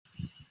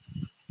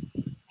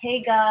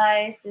Hey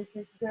guys, this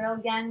is Girl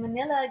Gang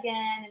Manila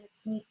again, and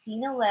it's me,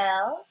 Tina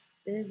Wells.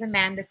 This is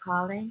Amanda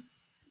calling.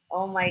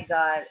 Oh my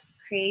god,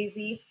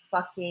 crazy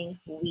fucking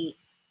week.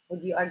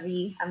 Would you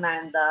agree,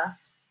 Amanda?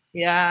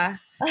 Yeah,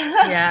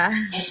 yeah.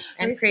 We're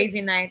And still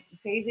crazy night.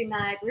 crazy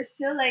night. We're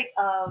still like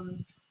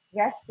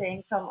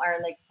resting from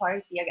our like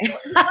party again.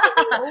 Why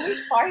do we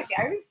always party?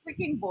 Are we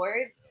freaking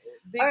bored?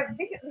 Big, Or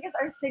because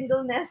our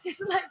singleness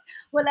is like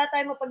wala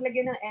tayong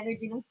mapaglagay ng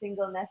energy ng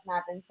singleness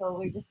natin, so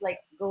we're just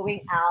like going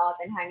out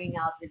and hanging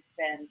out with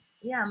friends.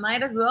 yeah,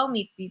 might as well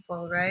meet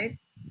people, right?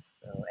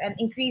 So, and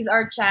increase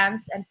our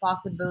chance and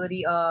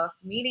possibility of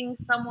meeting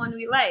someone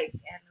we like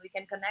and we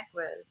can connect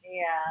with.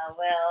 Yeah,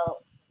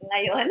 well,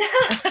 ngayon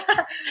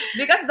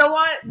Because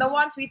the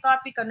ones we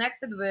thought we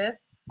connected with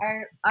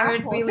are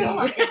aren't assholes. No, really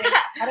I'm kidding.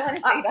 I don't want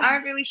to say that.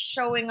 aren't really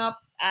showing up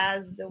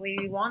as the way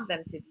we want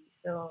them to be.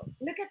 So,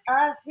 Look at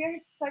us. We're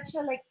such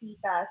a like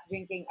titas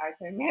drinking our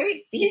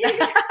turmeric tea.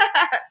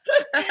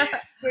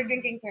 We're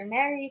drinking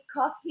turmeric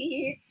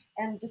coffee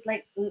and just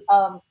like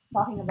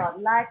talking about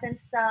life and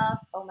stuff.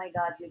 Oh my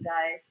god, you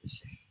guys.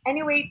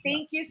 Anyway,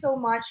 thank you so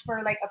much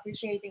for like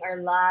appreciating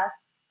our last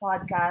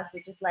podcast,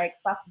 which is like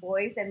fuck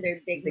boys and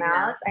their big big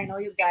mouth. mouths. I know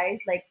you guys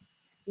like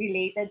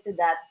related to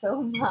that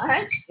so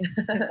much.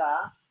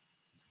 Diba?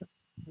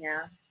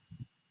 Yeah.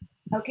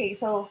 Okay,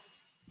 so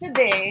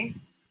today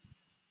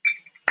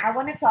I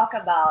want to talk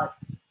about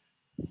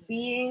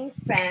being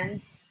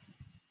friends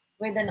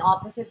with an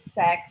opposite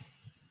sex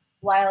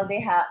while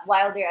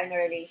they're in a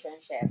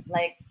relationship.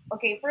 Like,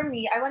 okay, for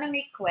me, I want to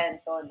make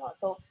kwento, no.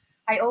 So,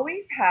 I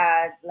always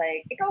had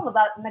like ikaw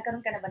ba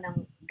nagkaroon ka na ba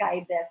ng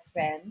guy best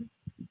friend?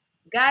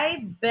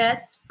 Guy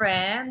best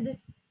friend.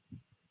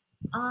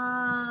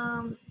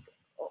 Um,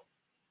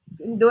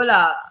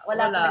 Wala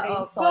wala. talaga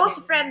yung Oh, solid. close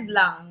friend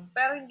lang.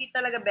 Pero hindi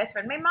talaga best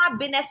friend. May mga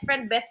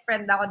best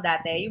friend ako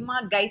dati. Yung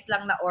mga guys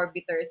lang na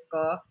orbiters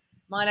ko.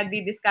 Mga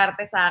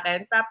nagdidiskarte sa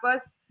akin.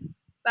 Tapos,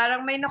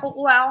 parang may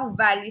nakukuha akong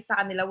value sa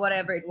kanila,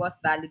 whatever it was,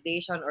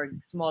 validation or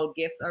small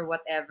gifts or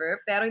whatever.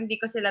 Pero hindi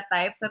ko sila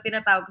type. So,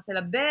 tinatawag ko sila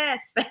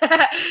best.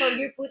 So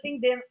you're putting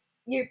them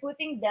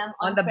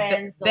On on the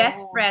friend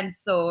best zone. friend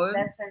zone.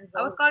 Best friend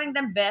I was zone. calling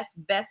them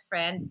best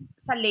friend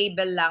sa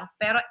label lang.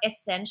 Pero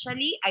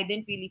essentially, I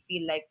didn't really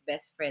feel like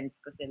best friends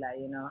ko sila,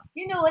 you know?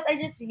 You know what? I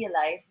just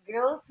realized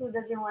girls who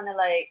doesn't want to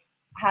like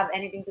have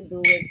anything to do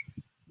with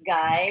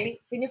guy,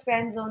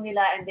 pini-friend zone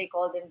nila and they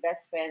call them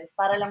best friends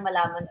para lang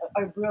malaman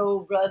or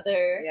bro,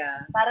 brother,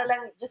 Yeah. para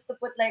lang just to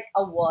put like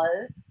a wall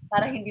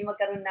para hindi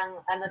magkaroon ng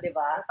ano, 'di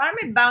ba? Para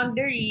may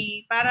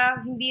boundary, para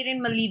hindi rin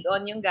ma-lead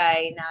on yung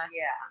guy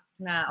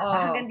Yeah.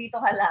 oh, Hanggang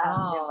dito ka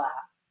lang, 'di oh, ba?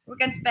 we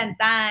can spend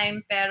time,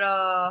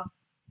 pero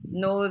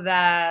know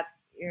that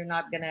you're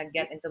not gonna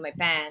get into my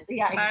pants.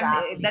 Yeah,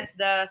 Parang, exactly. that's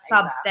the Exactly.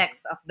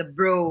 subtext of the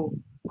bro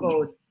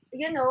code.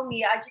 You know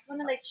me, I just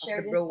want to like share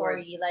the this bro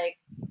word. story. Like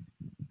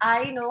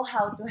I know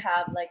how to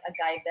have like a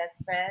guy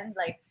best friend.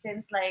 Like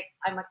since like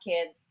I'm a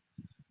kid,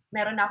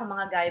 meron na ako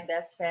mga guy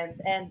best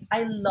friends and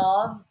I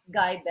love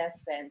guy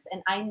best friends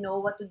and I know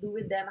what to do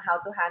with them,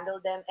 how to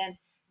handle them, and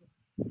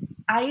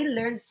I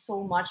learned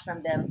so much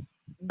from them.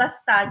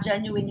 Basta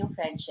genuine yung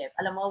friendship.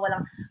 Alam mo,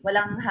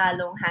 walang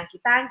halong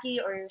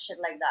hanky-panky or shit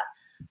like that.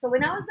 So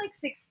when I was like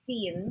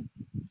 16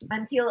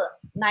 until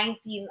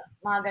 19,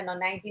 mga ganon,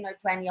 19 or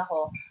 20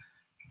 ako,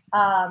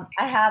 I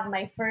have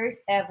my first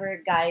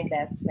ever guy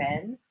best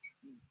friend.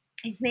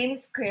 His name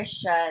is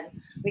Christian.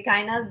 We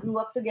kind of grew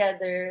up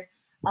together.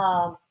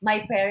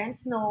 My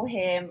parents know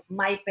him.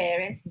 My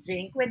parents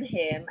drink with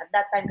him. At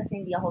that time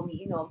kasi hindi ako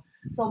umiinom.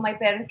 So my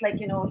parents like,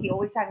 you know, he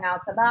always hang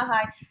out sa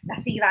bahay.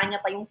 Nasira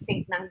niya pa yung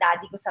sink ng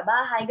daddy ko sa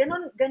bahay.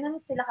 Ganun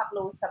sila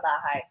ka-close sa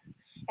bahay.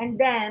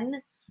 And then,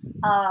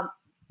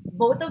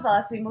 both of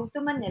us, we moved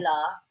to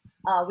Manila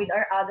with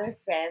our other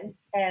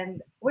friends.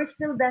 And we're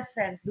still best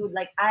friends, dude.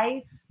 Like,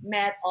 I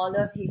met all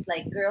of his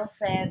like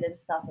girlfriend and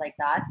stuff like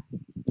that.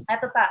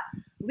 Eto pa,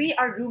 we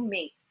are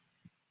roommates.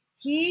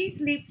 He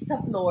sleeps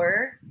sa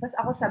floor, tas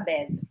ako sa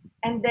bed.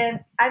 And then,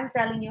 I'm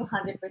telling you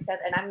 100%,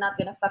 and I'm not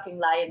gonna fucking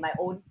lie in my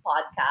own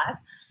podcast,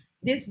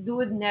 this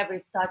dude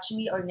never touched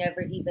me or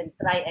never even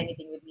try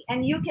anything with me.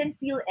 And you can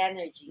feel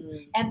energy.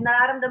 Mm. And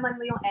nararamdaman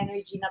mo yung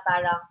energy na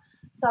parang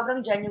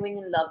sobrang genuine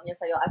yung love niya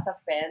sa'yo as a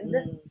friend.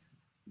 Mm.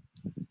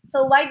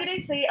 So why did I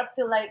say up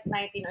to like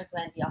 19 or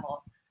 20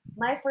 ako?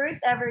 My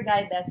first ever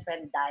guy best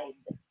friend died.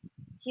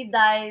 He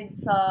died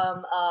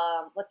from,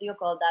 what do you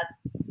call that?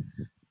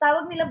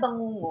 Tawag nila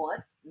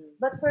bangungot.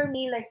 But for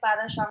me, like,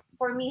 para siyang,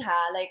 for me ha,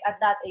 like, at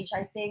that age,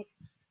 I think,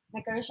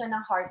 nagkaroon siya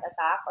ng heart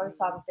attack or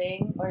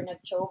something, or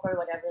nag-choke or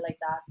whatever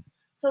like that.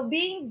 So,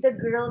 being the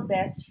girl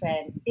best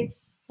friend, it's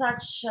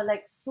such a,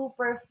 like,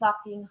 super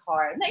fucking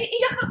hard.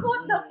 Naiiyak ako,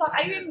 what the fuck?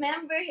 I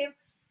remember him.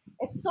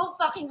 It's so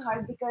fucking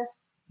hard because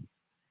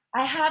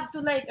I have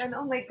to, like, and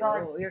oh my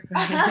God. Oh, you're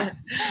crying.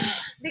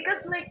 Because,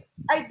 like,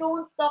 I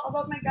don't talk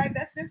about my guy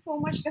best friend so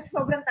much kasi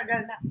sobrang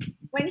tagal na.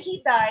 When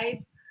he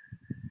died,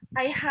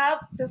 I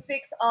have to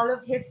fix all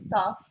of his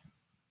stuff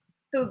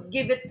to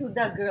give it to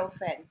the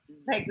girlfriend.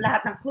 Like,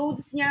 lahat ng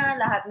clothes niya,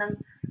 lahat ng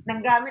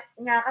gamit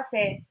niya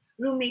kasi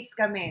roommates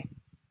kami.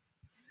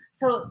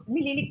 So,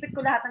 nililigpit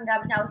ko lahat ng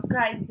gamit niya. I was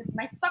crying because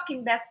my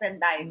fucking best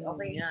friend died,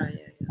 okay? Yeah.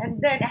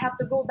 And then, I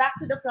have to go back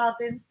to the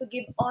province to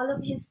give all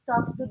of his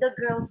stuff to the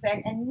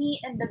girlfriend. And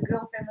me and the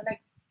girlfriend were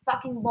like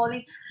fucking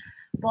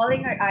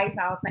bawling our eyes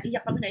out.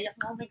 Naiyak kami, naiyak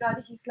na, oh my God,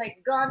 he's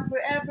like gone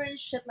forever and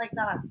shit like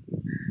that.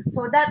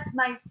 So, that's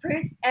my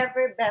first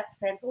ever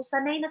best friend. So,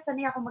 sanay na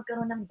sanay ako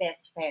magkaroon ng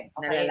best friend.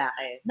 Okay?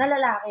 Na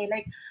lalaki.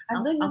 Like,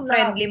 andun yung ang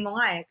friendly mo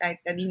nga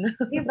kahit kanino.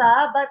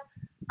 Diba? But,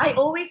 I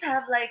always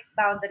have like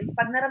boundaries.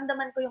 Pag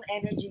naramdaman ko yung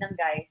energy ng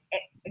guy,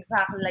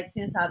 exactly like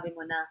sinasabi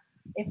mo na,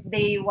 if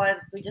they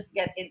want to just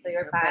get into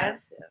your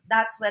pants,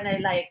 that's when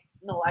I like,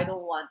 no, I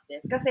don't want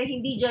this. Kasi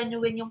hindi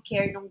genuine yung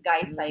care ng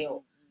guy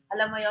sa'yo.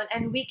 Alam mo yon,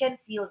 and we can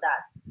feel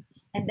that.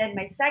 And then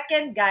my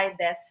second guy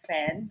best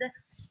friend,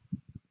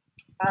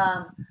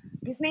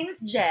 his name is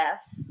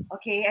Jeff,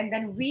 okay? And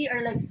then we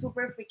are like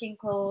super freaking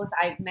close.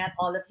 I've met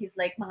all of his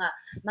like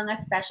mga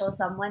special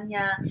someone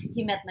niya.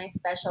 He met my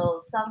special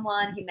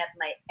someone. He met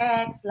my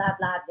ex.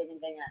 Lahat,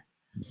 ganyan.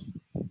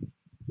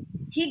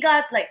 He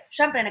got like,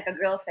 syempre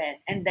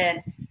nagka-girlfriend. And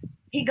then,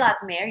 he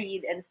got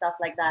married and stuff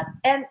like that.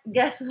 And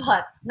guess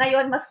what?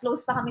 Ngayon, mas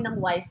close pa kami ng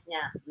wife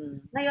niya.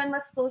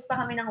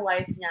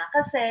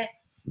 Kasi,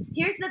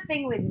 here's the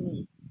thing with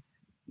me.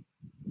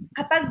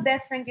 Kapag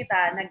best friend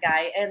kita na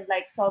guy and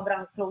like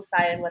sobrang close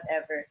tayo and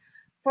whatever,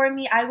 for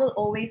me, I will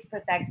always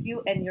protect you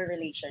and your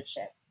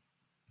relationship.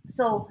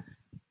 So,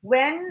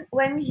 when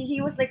he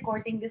was like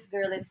courting this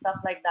girl and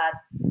stuff like that,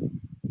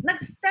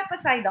 nag-step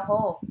aside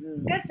ako.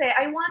 Kasi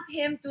I want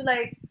him to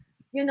like,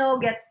 you know,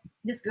 get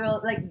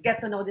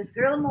to know this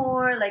girl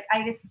more. Like,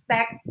 I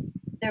respect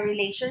the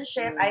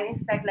relationship. I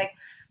respect like,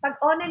 pag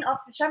on and off,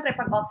 syempre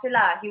pag off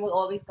sila, he will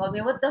always call me,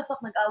 what the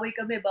fuck, nag-away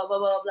kami, blah, blah,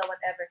 blah, blah,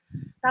 whatever.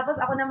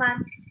 Tapos ako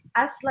naman,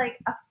 as like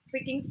a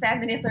freaking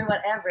feminist or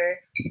whatever,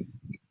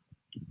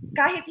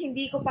 kahit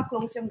hindi ko pa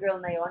close yung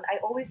girl na yon, I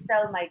always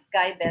tell my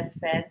guy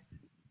best friend,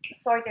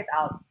 sort it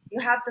out.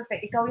 You have to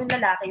fix, ikaw yung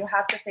lalaki, you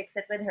have to fix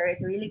it with her. If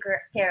you really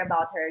care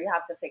about her, you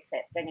have to fix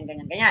it.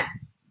 Ganyan.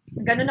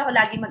 Ganun ako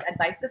lagi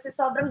mag-advise kasi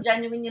sobrang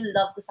genuine yung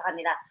love ko sa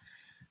kanila.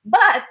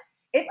 But,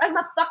 if I'm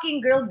a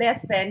fucking girl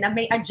best friend na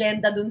may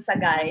agenda dun sa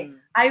guy,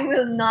 I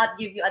will not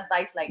give you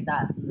advice like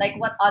that. Like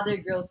what other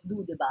girls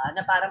do, di ba?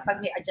 Na parang pag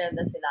may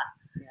agenda sila.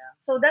 Yeah.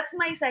 So, that's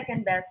my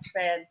second best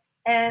friend.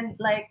 And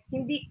like,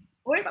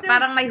 we're still...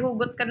 Parang may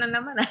hugot ka na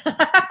naman.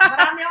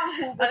 Marami akong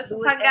hugot.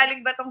 Saan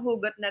galing ba tong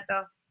hugot na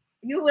to?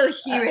 You will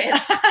hear it.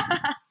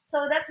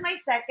 So that's my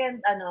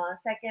second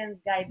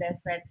guy best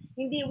friend.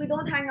 We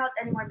don't hang out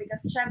anymore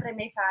because syempre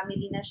may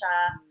family na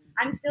siya.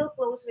 I'm still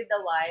close with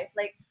the wife.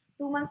 Like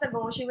 2 months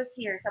ago, she was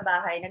here sa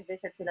bahay.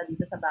 Nag-visit sila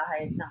dito sa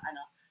bahay ng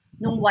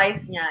nung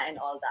wife niya and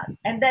all that.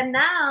 And then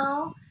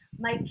now,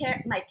 my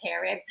current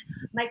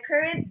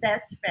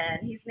best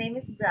friend, his name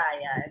is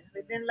Brian.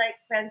 We've been like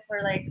friends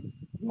for like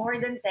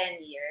more than 10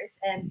 years,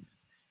 and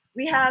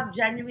we have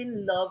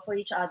genuine love for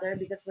each other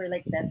because we're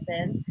like best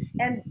friends.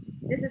 And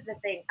this is the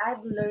thing, I've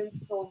learned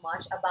so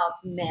much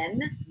about men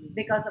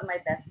because of my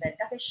best friend.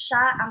 Kasi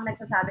siya ang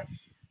nagsasabi,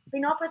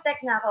 pinoprotect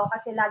niya ako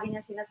kasi lagi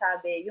niya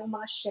sinasabi yung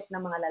mga shit ng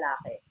mga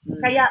lalaki.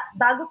 Kaya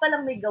bago pa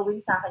lang may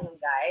gawin sa akin yung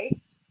guy,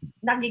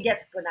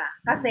 nagigets ko na.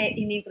 Kasi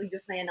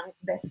inintroduce na yan ng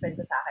best friend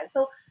ko sa akin.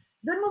 So,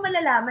 doon mo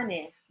malalaman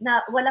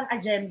na walang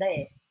agenda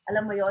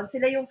Alam mo yon,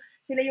 sila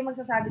yung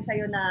magsasabi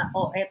sa'yo na,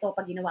 oh, eto,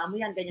 pag ginawa mo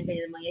yan, ganyan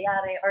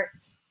mangyayari. Or,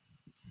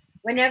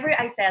 whenever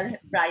I tell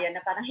Brian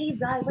na parang, hey,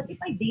 Brian, what if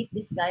I date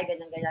this guy,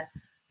 ganyan.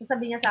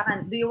 Sasabihin niya sa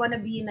akin, do you wanna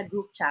be in a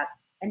group chat?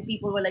 And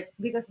people were like,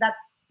 because that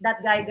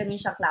guy,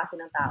 ganun siya klase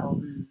ng tao.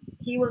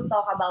 He will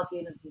talk about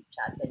you in a group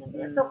chat,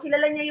 ganyan. So,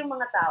 kilala niya yung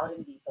mga tao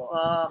rin dito.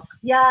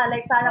 Yeah,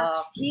 like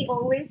parang, he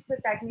always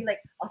protect me,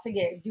 like, oh,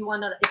 sige, if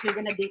you're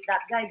gonna date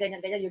that guy, ganyan,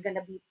 you're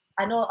gonna be,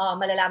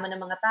 malalaman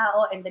ng mga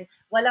tao, and then,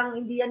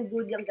 hindi yan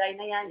good yung guy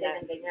na yan,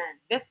 ganyan.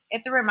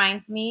 It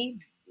reminds me,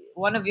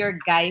 one of your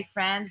guy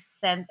friends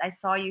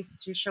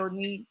she showed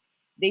me,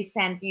 they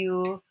sent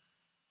you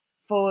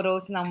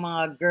photos ng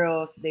mga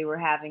girls they were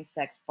having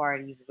sex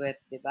parties with,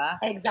 diba?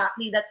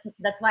 Exactly.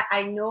 That's why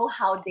I know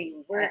how they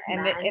work,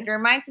 and man. It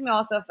reminds me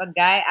also of a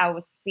guy I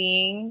was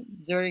seeing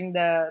during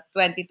the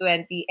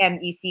 2020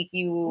 MECQ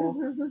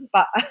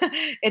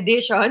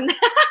edition.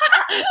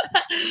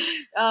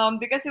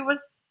 Because he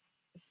was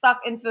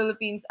stuck in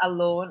Philippines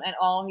alone and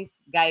all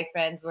his guy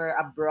friends were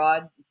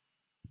abroad.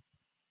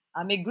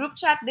 May group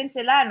chat din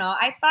sila, no?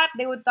 I thought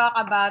they would talk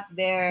about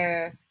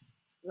their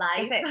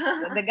life. Kasi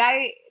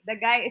the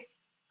guy is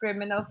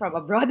criminal from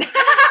abroad.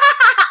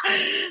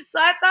 So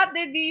I thought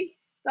they'd be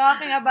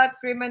talking about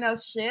criminal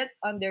shit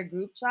on their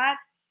group chat.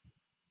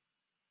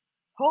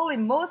 Holy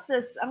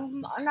Moses!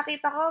 Ang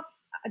nakita ko,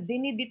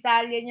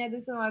 dinidetalye niya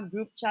dun sa mga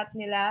group chat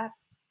nila.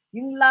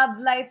 Yung love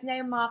life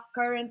niya, yung mga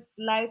current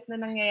life na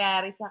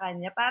nangyayari sa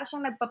kanya. Para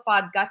siyang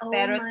nagpa-podcast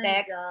pero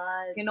text.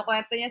 God.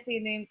 Kinukwento niya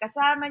sino yung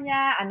kasama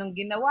niya, anong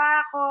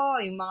ginawa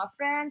ko, yung mga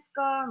friends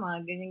ko,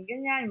 mga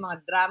ganyan-ganyan, yung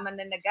mga drama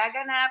na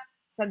nagaganap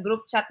sa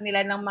group chat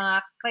nila ng mga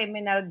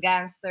criminal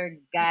gangster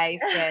guy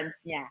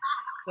friends niya.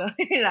 So,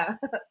 yun lang.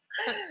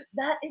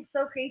 That is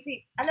so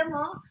crazy. Alam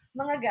mo,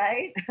 mga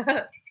guys,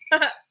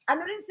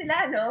 ano rin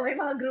sila, no? May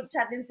mga group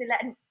chat din sila.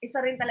 And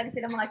isa rin talaga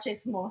sila mga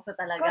chismoso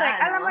talaga, Correct.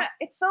 no? Alam mo,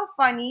 it's so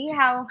funny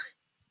how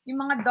yung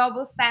mga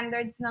double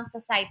standards ng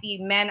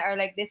society, men are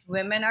like this,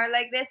 women are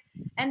like this,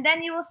 and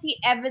then you will see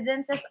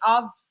evidences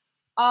of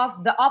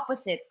the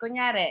opposite.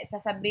 Kunyari,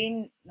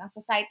 sasabihin ng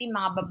society,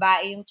 mga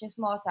babae yung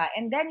chismosa,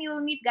 and then you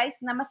will meet guys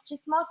na mas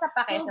chismosa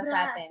pa kaysa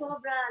sa atin.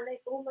 Sobra.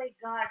 Like, oh my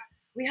God.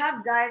 We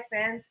have guy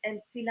friends and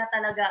sila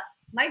talaga,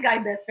 my guy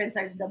best friends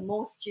are the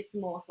most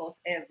chismosos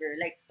ever.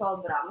 Like,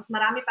 sobra. Mas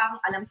marami pa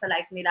akong alam sa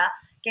life nila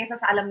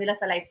kaysa sa alam nila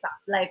sa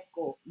life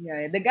ko.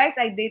 Yeah, the guys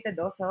I dated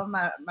also,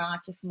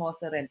 mga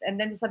chismoso rin. And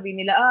then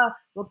sabihin nila,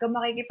 huwag kang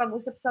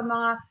makikipag-usap sa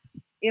mga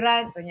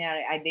Iran.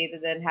 Kunyari, I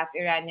dated an half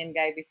Iranian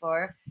guy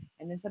before.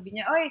 And then sabi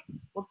niya, oy,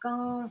 huwag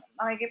kang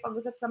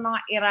makikipag-usap sa mga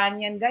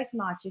Iranian guys,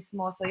 mga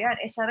chismoso yan.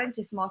 Eh, siya rin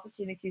chismoso,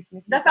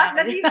 chinichismis The niya sa fact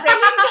that akin. he's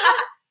saying that,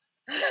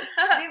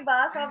 diba?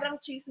 Sobrang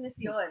chismis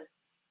yun.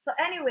 So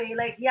anyway,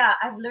 like, yeah,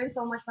 I've learned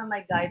so much from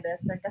my guy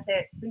best friend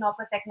kasi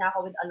pinoprotect niya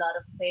ako with a lot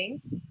of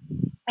things.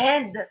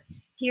 And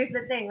here's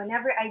the thing,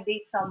 whenever I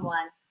date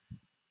someone,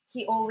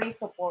 he always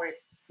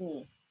supports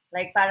me.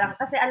 Like, parang,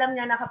 kasi alam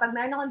niya na kapag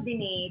meron akong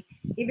dinate,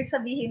 ibig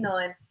sabihin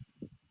nun,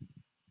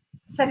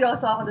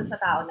 seryoso ako dun sa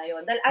tao na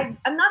yun. Dahil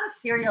I'm not a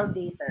serial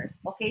dater.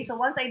 Okay? So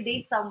once I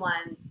date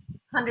someone,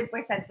 100%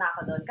 na ako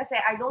dun. Kasi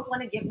I don't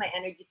want to give my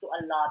energy to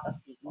a lot of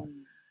people.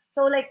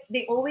 So like,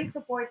 they always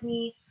support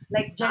me.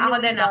 Like, Ako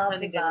genuine din, love,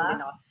 actually, diba? ganun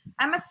din ako.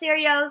 I'm a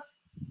serial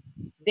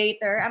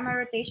dater. I'm a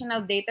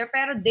rotational dater.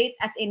 Pero date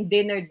as in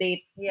dinner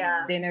date.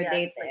 Yeah. Dinner yeah,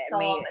 dates. like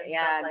May, talk and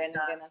yeah, stuff like ganun,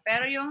 that. ganun.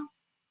 Pero yung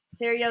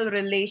serial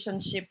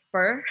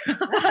relationshipper.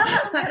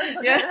 Meron ba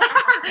Yeah.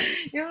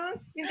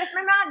 ganun? yung kasi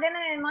may mga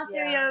ganun mga Yeah.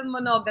 serial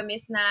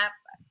monogamist na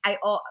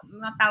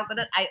mga tawag ko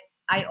doon,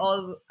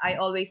 I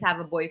always have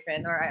a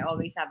boyfriend or I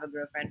always have a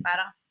girlfriend.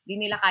 Parang di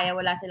nila kaya,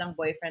 wala silang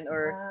boyfriend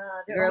or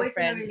they're always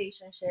in a girlfriend.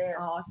 relationship.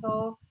 Oo, so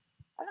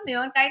alam mo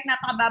yun, kahit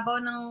napakababaw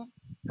ng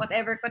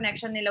whatever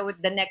connection nila with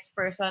the next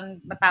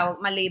person,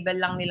 malabel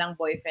lang nilang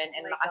boyfriend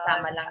and Oh my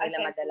makasama God, lang I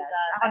nila can't do madalas.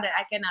 that. Ako din,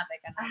 I cannot.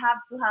 I have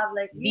to have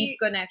like Deep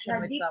connection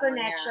with deep someone.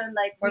 connection, Yeah.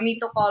 like For me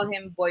to call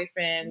him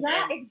boyfriend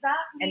yeah, and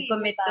exactly.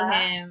 commit diba? to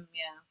him.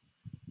 Yeah.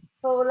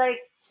 So like,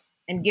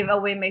 And give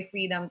away my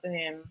freedom to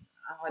him.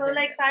 Ako so din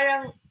like yun.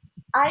 parang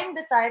I'm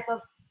the type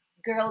of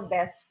girl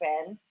best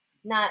friend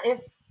na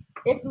if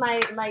my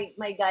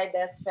guy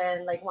best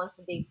friend like wants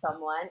to date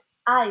someone,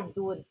 I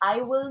will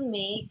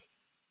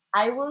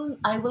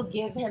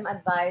give him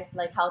advice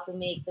like how to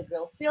make the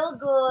girl feel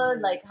good,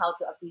 like how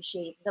to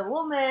appreciate the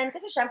woman.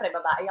 Kasi syempre,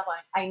 babae ako.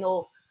 I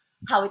know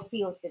how it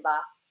feels, diba?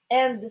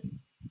 And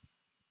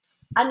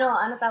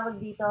ano tawag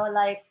dito?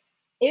 Like,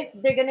 if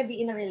they're gonna be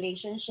in a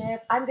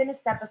relationship, I'm gonna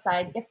step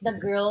aside if the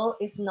girl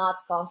is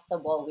not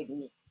comfortable with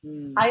me.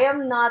 I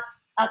am not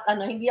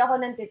hindi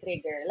ako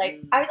nanti-trigger.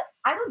 Like, I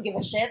don't give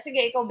a shit.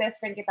 Sige, ikaw best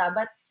friend kita,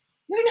 but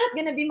you're not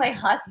gonna be my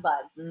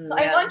husband. So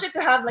I want you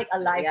to have like a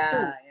life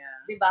too.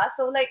 Yeah. Diba?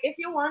 So like, if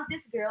you want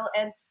this girl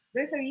and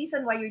there's a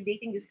reason why you're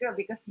dating this girl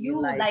because you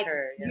like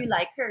her. Yeah. you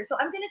like her. So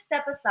I'm gonna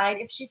step aside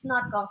if she's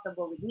not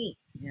comfortable with me.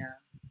 Yeah.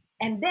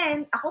 And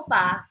then, ako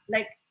pa,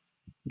 like,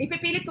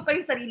 ipipilit ko pa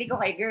yung sarili ko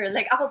kay girl.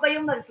 Like, ako pa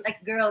yung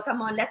like, girl, come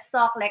on, let's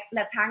talk, like,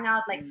 let's hang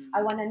out. Like, I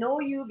wanna know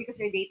you because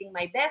you're dating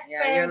my best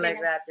friend. You're like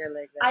that.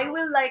 I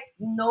will like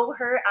know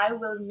her. I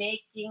will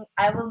make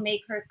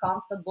her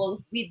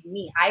comfortable with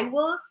me. I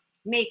will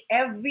make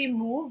every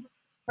move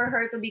for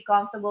her to be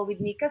comfortable with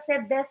me. Kasi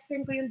best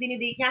friend ko yung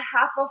dinidate niya,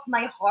 half of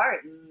my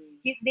heart.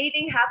 He's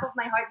dating half of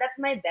my heart. That's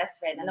my best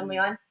friend. Alam mo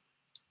yun?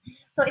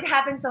 So it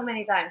happened so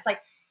many times.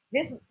 Like,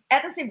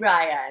 eto si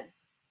Brian,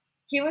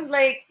 he was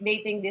like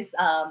dating this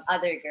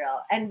other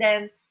girl. And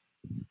then,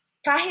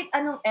 kahit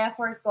anong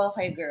effort ko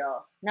kay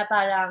girl, na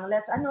parang,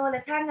 let's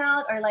hang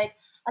out, or like,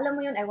 alam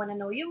mo yun, I wanna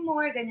know you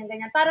more, ganyan,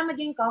 para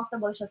maging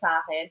comfortable siya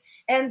sa akin.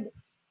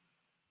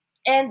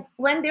 And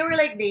when they were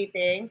like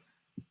dating,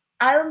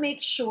 I'll make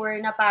sure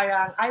na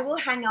parang, I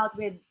will hang out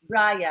with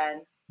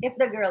Brian if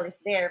the girl is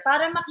there,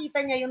 para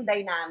makita niya yung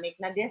dynamic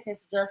na this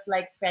is just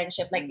like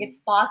friendship. Like, it's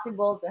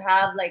possible to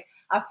have like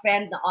a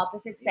friend na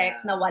opposite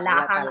sex na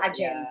wala kang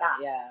agenda.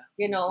 Yeah.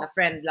 You know? Na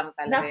friend lang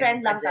talaga. Na friend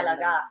lang agenda.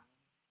 talaga.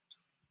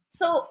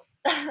 So,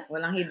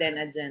 walang hidden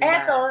agenda.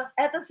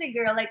 Eto si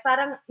girl, like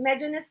parang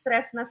medyo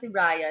na-stress na si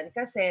Brian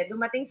kasi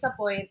dumating sa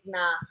point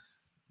na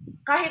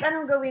kahit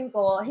anong gawin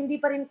ko, hindi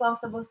pa rin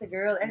comfortable si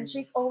girl. And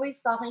she's always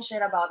talking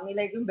shit about me.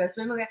 Like, yung best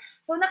friend mo.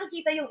 So,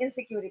 nakikita yung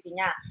insecurity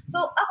niya. So,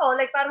 ako,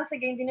 like, parang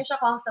sige, hindi na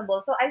siya comfortable.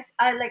 So,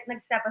 I like,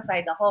 nag-step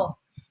aside ako.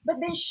 But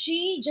then,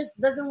 she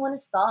just doesn't want to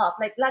stop.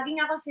 Like, lagi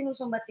nga ako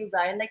sinusumbat kay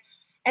Brian. Like,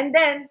 and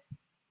then,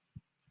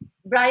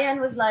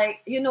 Brian was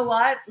like, you know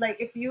what? Like,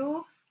 if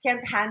you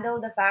can't handle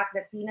the fact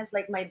that Tina's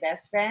like my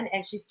best friend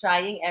and she's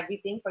trying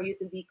everything for you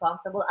to be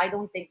comfortable, I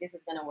don't think this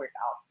is gonna work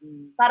out.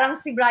 Parang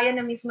si Brian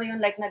na mismo yung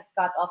like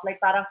nag-cut off.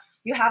 Like parang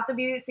you have to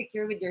be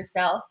secure with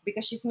yourself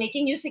because she's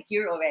making you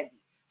secure already.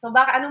 So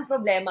baka anong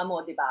problema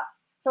mo, di ba?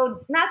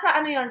 So, nasa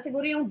ano yon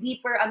siguro yung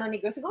deeper ano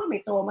ni girl, siguro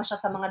may trauma siya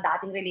sa mga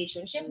dating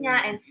relationship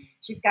niya and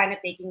she's kind of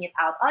taking it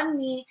out on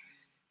me.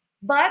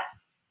 But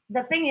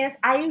the thing is,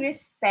 I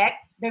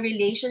respect the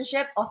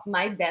relationship of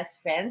my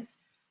best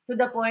friends to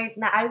the point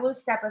na I will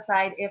step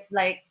aside if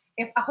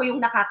ako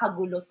yung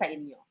nakakagulo sa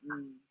inyo.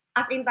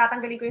 As in,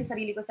 tatanggalin ko yung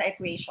sarili ko sa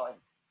equation.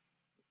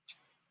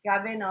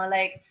 Grabe, no?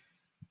 Like,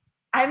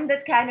 I'm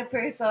that kind of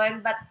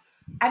person, but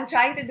I'm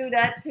trying to do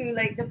that to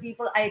like the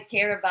people I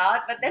care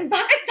about. But then,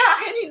 bakit sa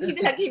akin hindi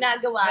nila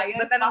ginagawa yun?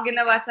 Ba't anong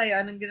ginawa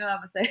sa'yo? Anong ginawa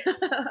ba sa'yo?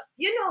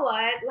 You know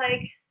what?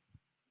 Like,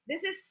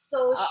 this is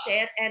so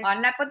shit. And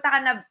napunta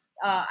ka na,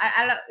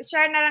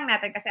 share na lang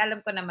natin kasi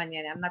alam ko naman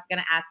yan. I'm not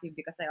gonna ask you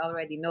because I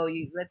already know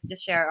you. Let's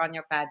just share on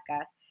your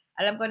podcast.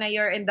 Alam ko na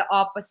you're in the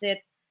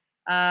opposite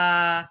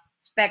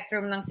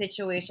spectrum ng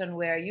situation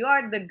where you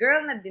are the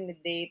girl na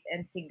dinidate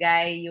and si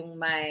guy yung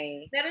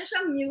meron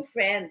siyang new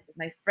friend.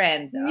 My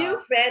friend. New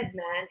friend,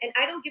 man. And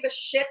I don't give a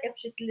shit if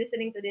she's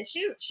listening to this.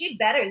 She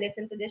better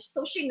listen to this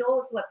so she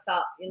knows what's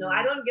up. You know,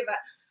 I don't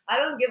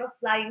give a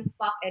flying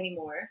fuck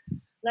anymore.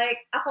 Like,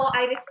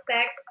 I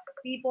respect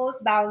people's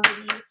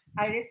boundary.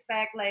 I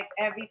respect like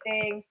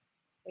everything.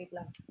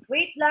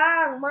 Wait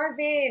lang,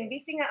 Marvin.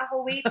 Busy nga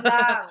ako, wait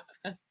lang.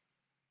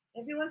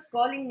 Everyone's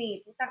calling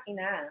me. Putang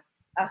ina.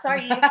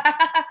 Sorry.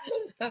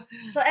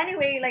 So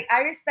anyway, like I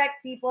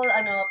respect people's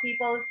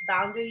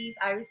boundaries.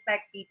 I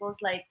respect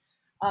people's like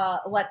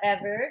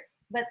whatever.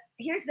 But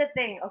here's the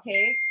thing,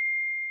 okay?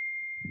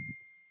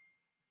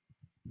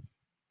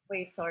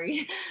 Wait,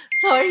 sorry.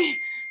 Sorry.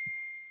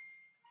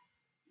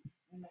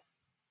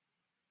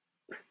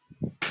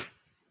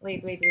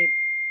 Wait.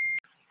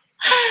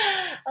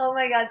 Oh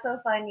my God, so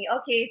funny.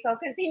 Okay, so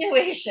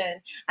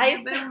continuation.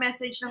 Yung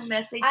message sa'yo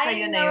na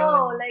yun. I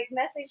know, like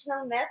message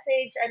ng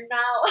message and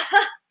now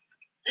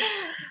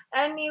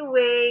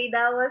anyway,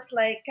 that was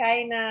like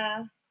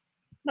kinda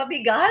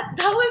mabigat.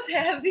 That was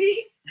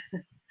heavy.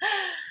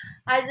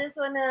 I just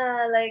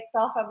wanna like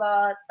talk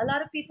about a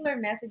lot of people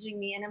are messaging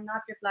me and I'm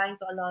not replying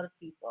to a lot of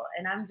people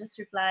and I'm just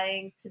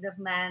replying to the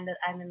man that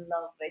I'm in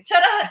love with.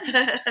 Shut up!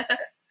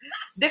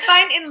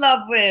 Define in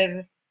love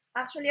with.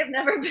 Actually, I've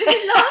never been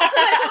in love,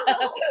 so I don't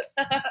know.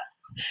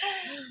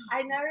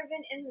 I've never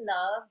been in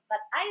love,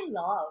 but I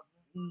love.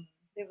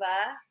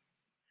 Diba?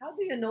 How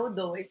do you know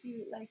though if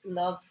you like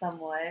love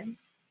someone?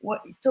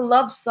 To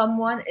love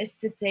someone is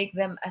to take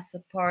them as a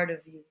part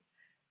of you.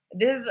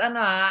 This is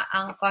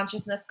ang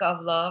consciousness ka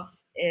of love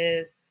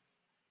is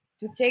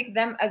to take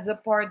them as a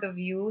part of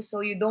you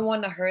so you don't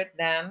want to hurt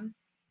them.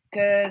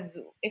 Because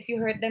if you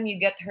hurt them,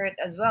 you get hurt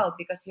as well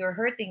because you're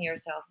hurting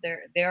yourself.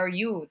 They are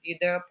you.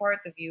 They're a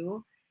part of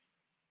you.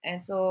 And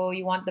so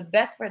you want the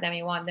best for them.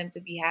 You want them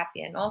to be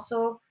happy. And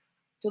also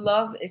to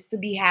love is to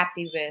be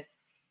happy with.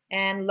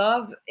 And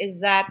love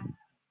is that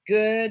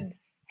good,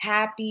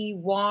 happy,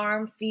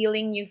 warm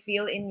feeling you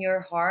feel in your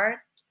heart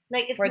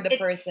for the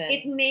person.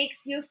 It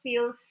makes you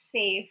feel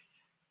safe.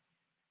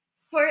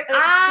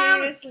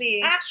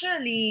 Seriously.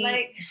 Actually,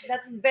 like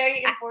that's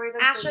very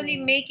important. Actually,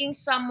 making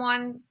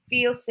someone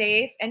feel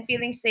safe and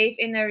feeling safe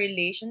in a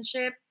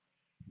relationship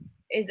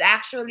is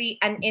actually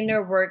an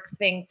inner work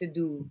thing to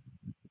do.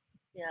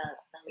 Yeah.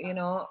 You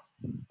know,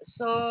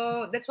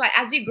 so that's why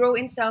as you grow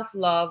in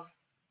self-love,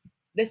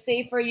 the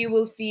safer you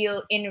will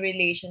feel in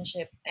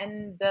relationship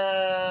and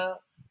pag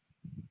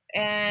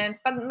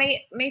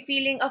may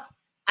feeling of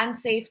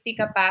unsafety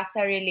ka pa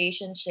sa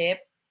relationship,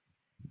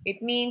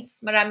 it means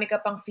marami ka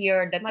pang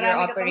fear that you're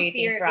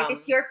operating from.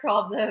 It's your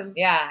problem.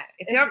 Yeah,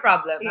 it's your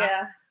problem.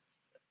 Yeah.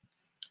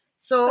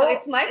 So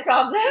it's my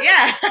problem.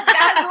 Yeah.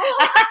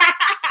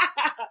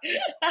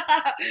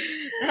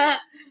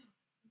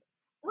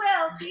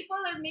 Well,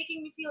 people are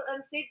making me feel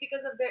unsafe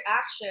because of their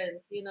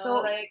actions, you know.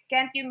 So, like,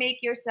 can't you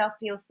make yourself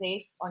feel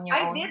safe on your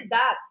own? I did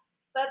that,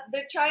 but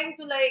they're trying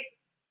to like,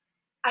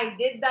 I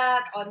did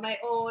that on my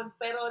own,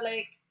 pero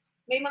like,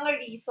 may mga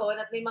reason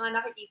at may mga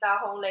nakikita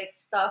akong like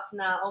stuff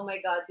na, oh my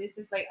God, this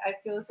is like, I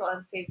feel so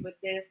unsafe with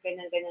this,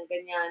 ganyan.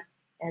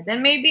 And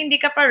then maybe hindi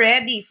ka pa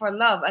ready for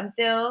love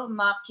until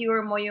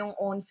ma-cure mo yung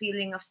own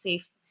feeling of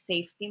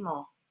safety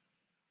mo.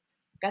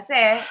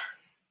 Kasi,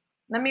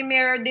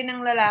 nami-mirror din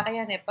ng lalaki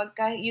yan eh.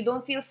 Pagka you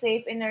don't feel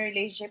safe in a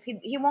relationship,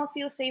 he won't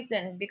feel safe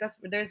then because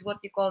there's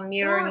what you call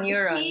mirror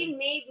neuron. He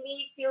made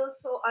me feel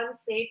so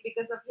unsafe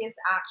because of his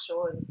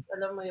actions.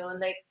 Alam mo yun?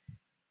 Like,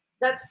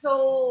 that's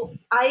so,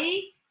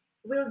 I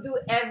will do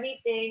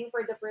everything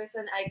for the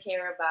person I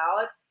care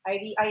about.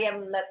 I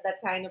am that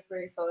kind of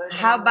person.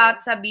 How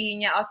about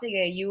sabihin niya,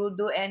 sige, you will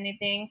do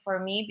anything for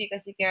me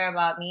because you care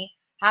about me.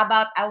 How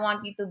about I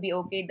want you to be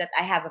okay that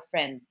I have a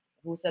friend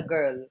who's a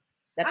girl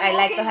that I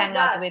like to hang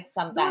out with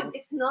sometimes. Dude,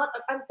 it's not,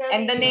 I'm telling you.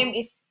 And the name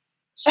is...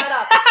 Shut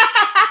up.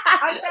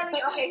 I'm telling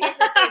you, okay, here's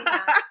the thing, ha?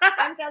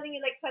 I'm telling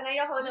you, like,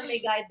 sanay ako na may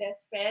guy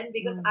best friend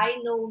because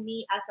I know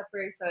me as a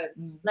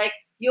person. Like,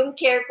 yung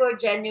care ko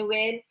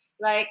genuine.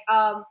 Like,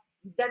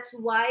 that's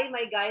why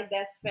my guy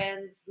best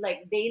friends,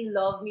 like, they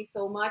love me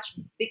so much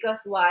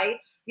because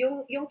why?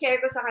 Yung care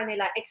ko sa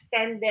kanila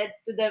extended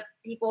to the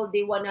people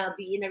they wanna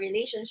be in a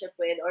relationship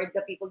with or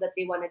the people that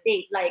they wanna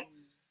date. Like,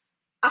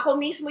 ako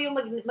mismo yung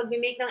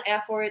mag-make ng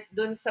effort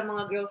dun sa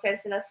mga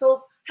girlfriends nila.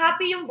 So,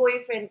 happy yung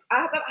boyfriend,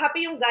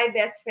 happy yung guy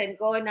best friend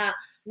ko na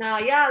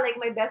yeah, like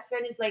my best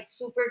friend is like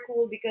super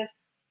cool because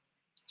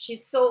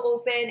she's so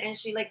open and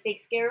she like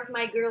takes care of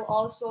my girl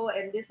also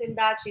and this and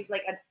that. She's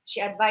like,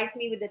 she advised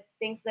me with the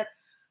things that,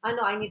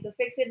 I need to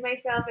fix with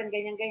myself and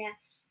ganyan, ganyan.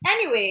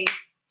 Anyway,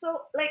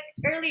 so like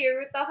earlier,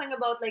 we're talking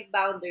about like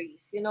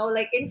boundaries,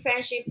 like in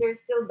friendship, there's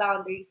still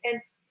boundaries.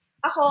 And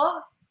ako,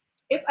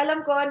 if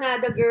alam ko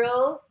na the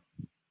girl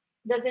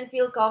doesn't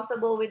feel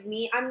comfortable with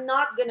me, I'm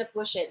not gonna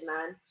push it,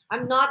 man.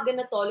 I'm not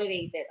gonna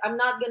tolerate it. I'm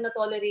not gonna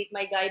tolerate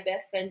my guy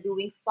best friend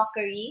doing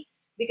fuckery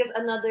because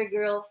another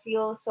girl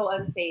feels so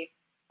unsafe.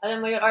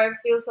 Alam mo yun, or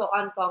feels so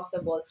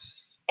uncomfortable.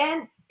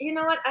 And you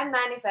know what? I'm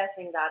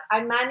manifesting that.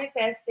 I'm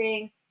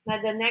manifesting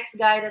that the next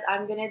guy that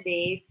I'm gonna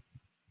date,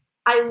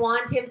 I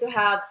want him to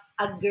have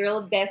a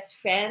girl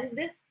best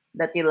friend.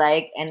 That you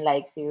like and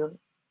likes you.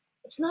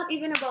 It's not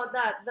even about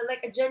that.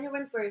 Like a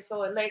genuine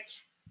person. Like,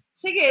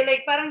 sige,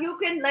 like parang you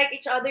can like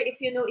each other if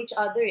you know each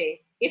other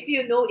eh. If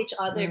you know each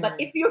other. But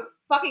if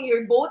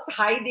you're both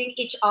hiding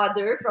each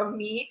other from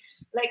me,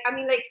 like, I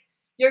mean, like,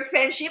 your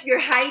friendship,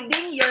 you're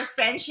hiding your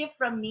friendship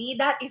from me,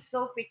 that is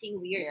so freaking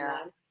weird,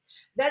 man.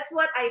 That's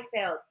what I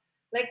felt.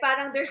 Like,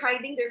 parang they're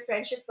hiding their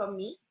friendship from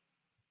me.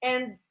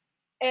 And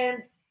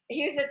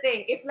here's the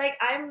thing. If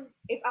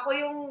ako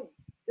yung,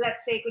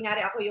 let's say,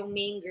 kunyari ako yung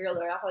main girl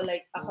or ako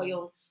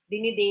yung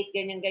dinidate,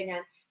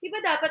 ganyan-ganyan, di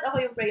ba dapat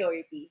ako yung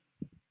priority?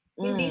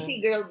 Hindi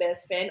si girl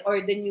best friend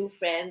or the new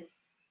friend.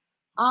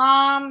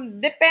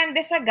 Depende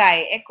sa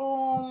guy.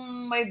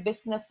 Kung may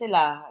business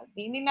sila,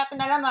 hindi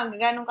natin alam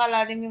ganun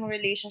kalalim yung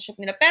relationship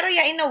nila. Pero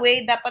yeah, in a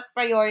way, dapat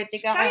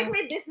priority ka. Kahit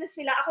may business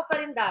sila, ako pa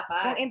rin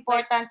dapat. Kung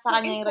important sa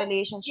kanya yung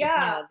relationship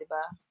niya, di ba?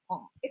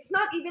 It's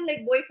not even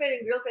like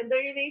boyfriend and girlfriend. The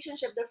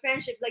relationship, the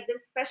friendship, like the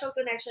special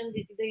connection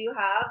that you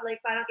have, like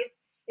parang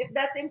if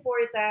that's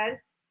important,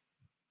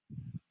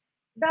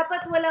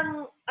 dapat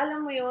walang,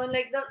 alam mo yun,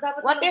 like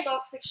dapat walang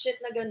toxic shit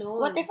na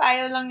ganun. What if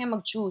ayaw lang niya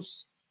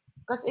mag-choose?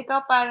 Because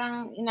ikaw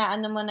parang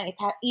inaano mo na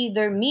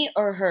either me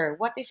or her.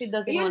 What if he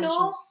doesn't want to choose? You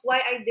know why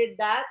I did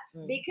that?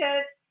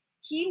 Because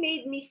he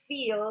made me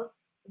feel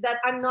that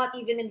I'm not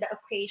even in the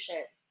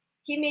equation.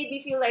 He made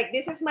me feel like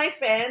this is my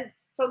friend,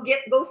 so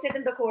go sit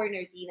in the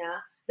corner,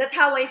 Tina. That's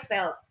how I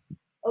felt.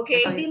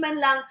 Okay, hindi man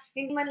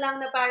lang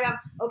na parang,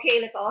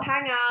 okay, let's all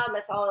hang out,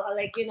 let's all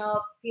like,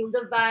 feel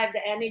the vibe,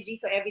 the energy,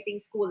 so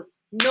everything's cool.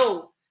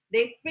 No,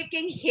 they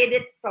freaking hid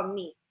it from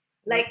me.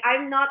 Like,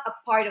 I'm not a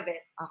part of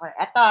it. Okay.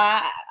 Ito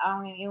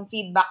yung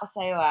feedback ko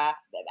sa'yo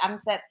I'm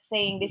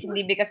saying this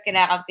hindi because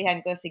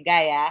kinakampihan ko si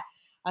Gaia.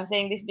 I'm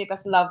saying this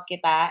because love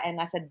kita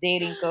and as a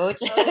dating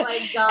coach. Oh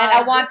my God. And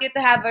I want you to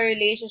have a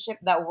relationship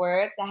that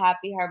works, a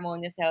happy,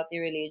 harmonious,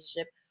 healthy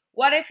relationship.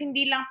 What if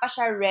hindi lang pa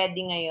siya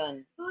ready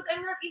ngayon? Dude,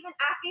 I'm not even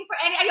asking for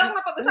any. Ayoko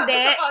nga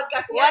pag-usapan sa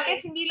podcast yan. What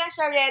if hindi lang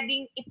siya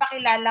ready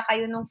ipakilala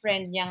kayo nung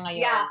friend niya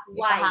ngayon? Yeah,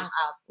 why? Ipa-hang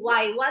out.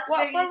 Why? What's the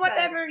reason? For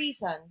whatever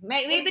reason.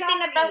 Maybe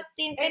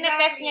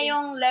tinetest niya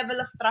yung level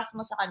of trust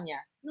mo sa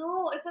kanya.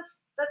 No,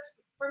 that's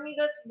for me,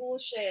 that's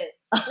bullshit.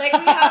 Like,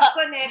 we have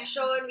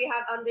connection, we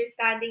have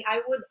understanding.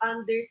 I would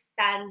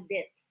understand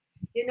it.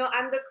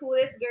 I'm the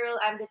coolest girl,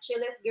 I'm the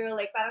chillest girl.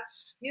 Like, parang,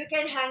 you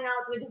can hang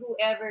out with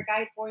whoever,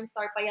 kahit porn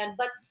star pa yan.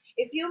 But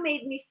if you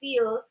made me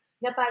feel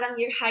na parang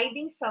you're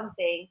hiding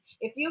something,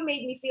 if you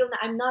made me feel na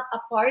I'm not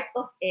a part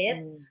of it,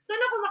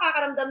 doon ako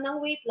makakaramdam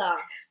ng wait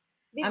lang.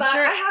 Diba?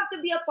 Sure. I have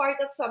to be a part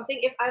of something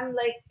if I'm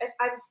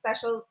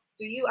special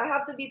to you. I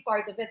have to be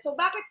part of it. So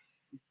bakit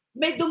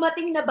may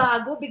dumating na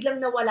bago, biglang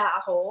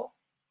nawala ako?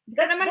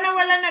 That's naman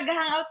nawala,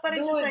 nag-hangout pa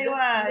rin siya sa'yo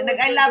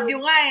Nag-I love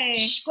you nga eh.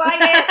 Shh,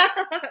 quiet!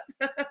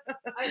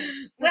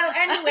 Well,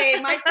 anyway,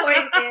 my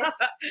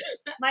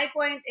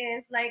point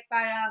is like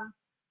parang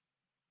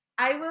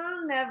I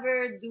will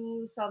never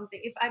do something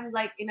if I'm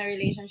like in a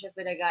relationship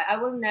with a guy. I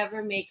will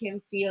never make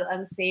him feel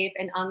unsafe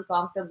and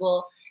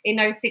uncomfortable in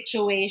our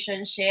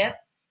situationship.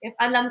 If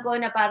alam ko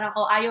na parang,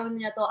 ayaw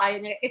niya to,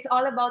 it's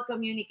all about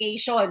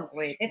communication.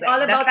 Wait, it's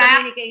all about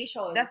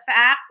communication. The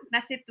fact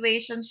na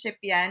situationship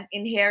yan,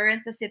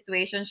 inherent sa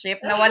situationship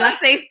na walang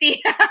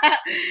safety.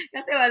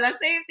 Kasi walang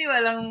safety,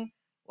 walang,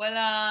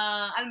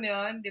 alam mo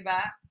yun, di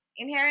ba?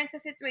 Inherent sa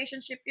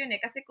situationship yun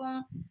eh. Kasi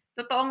kung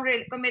totoong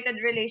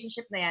committed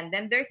relationship na yan,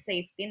 then there's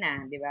safety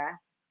na, di ba?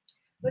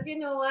 But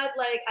you know what?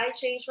 Like, I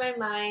changed my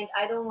mind.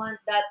 I don't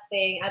want that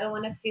thing. I don't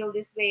want to feel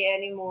this way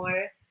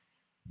anymore.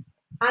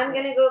 I'm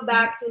gonna go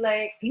back to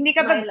like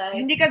my life.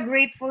 Hindi ka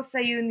grateful sa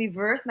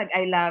universe,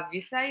 nag-I love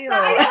you sa'yo.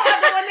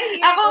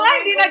 Ako nga,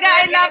 hindi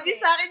nag-I love you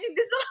sa akin yung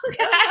gusto ko.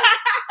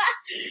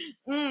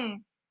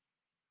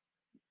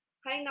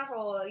 Hi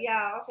nako,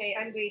 yeah, okay,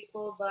 I'm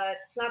grateful,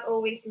 but it's not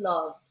always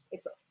love.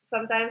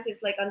 Sometimes it's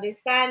like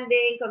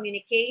understanding,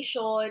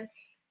 communication,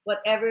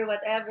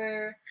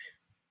 whatever.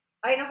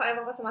 Ay nako,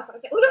 ewan ko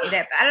sumasakit.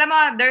 Hindi, alam mo,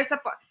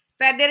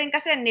 pwede rin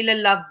kasi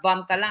nila-love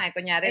bomb ka lang eh.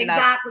 Kunyari,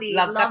 exactly.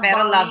 love ka,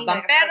 pero love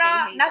bomb.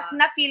 Pero,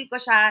 na-feel ko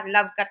siya,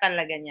 love ka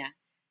talaga niya.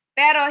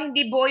 Pero,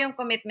 hindi buo yung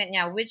commitment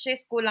niya, which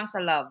is kulang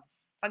sa love.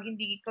 Pag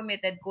hindi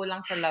committed,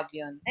 kulang sa love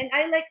yun. And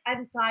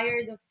I'm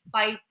tired of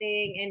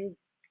fighting and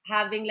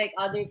having like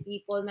other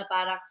people na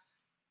parang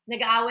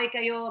nag-aaway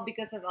kayo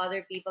because of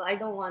other people. I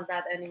don't want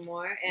that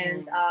anymore.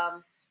 And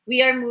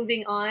we are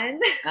moving on.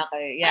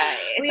 Okay, yeah.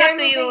 It's We up are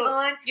to moving you.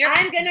 on.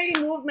 I'm gonna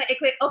remove my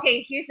equip.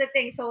 Okay, here's the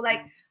thing. So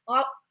like,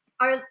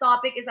 our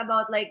topic is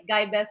about like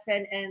guy best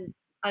friend and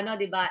ano,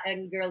 diba,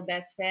 and girl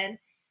best friend.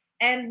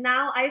 And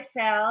now I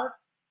felt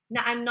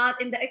na I'm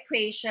not in the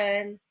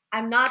equation.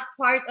 I'm not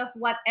part of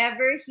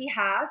whatever he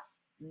has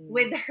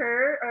with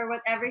her or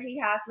whatever he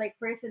has like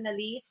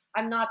personally.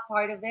 I'm not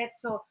part of it.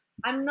 So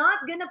I'm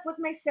not gonna put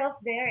myself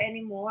there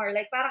anymore.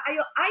 Like parang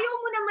ayaw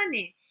mo naman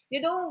eh. You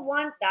don't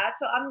want that.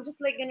 So I'm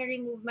just like gonna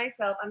remove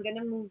myself. I'm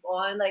gonna move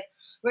on. Like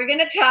we're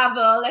gonna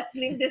travel. Let's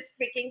leave this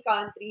freaking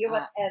country,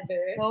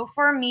 whatever. So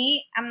for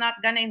me, I'm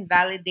not gonna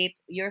invalidate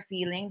your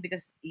feeling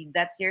because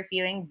that's your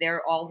feeling.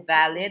 They're all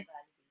valid.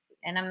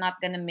 And I'm not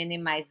gonna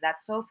minimize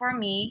that. So for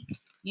me,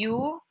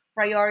 you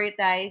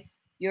prioritize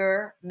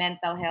your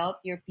mental health,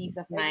 your peace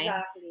of mind.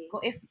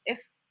 Exactly.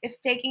 If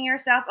taking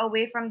yourself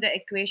away from the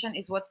equation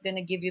is what's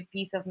gonna give you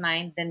peace of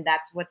mind, then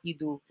that's what you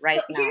do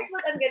right now. So here's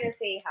what I'm gonna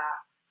say,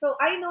 ha. So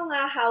I know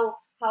nga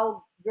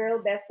how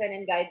girl best friend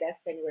and guy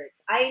best friend works.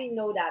 I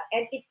know that,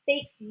 and it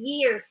takes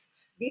years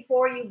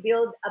before you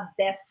build a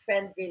best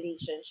friend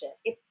relationship.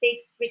 It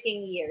takes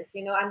freaking years.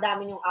 You know, ang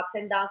dami yung ups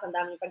and downs, ang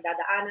dami yung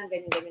pagdadaanan,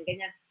 ganyan, ganyan,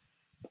 ganyan.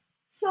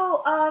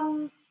 So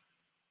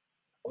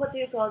what do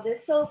you call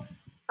this? So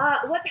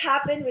what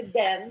happened with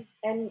them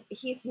and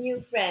his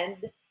new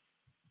friend?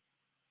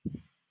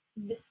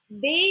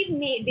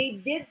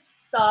 They did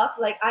stuff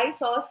like I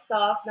saw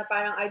stuff na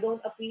parang I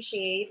don't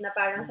appreciate, na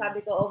parang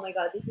sabi ko, oh my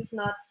god, this is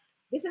not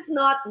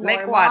normal.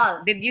 Like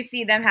what? Did you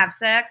see them have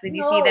sex? Did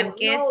you see them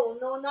kiss?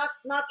 No,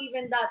 not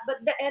even that.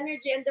 But the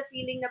energy and the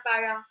feeling na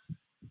parang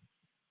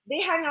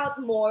they hang out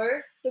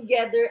more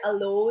together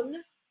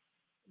alone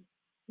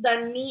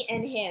than me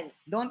and him.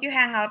 Don't you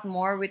hang out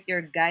more with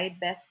your guy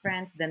best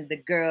friends than the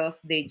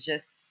girls they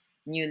just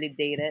newly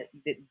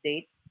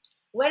date?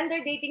 When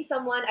they're dating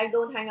someone, I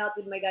don't hang out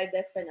with my guy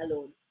best friend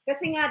alone.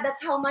 Kasi nga,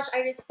 that's how much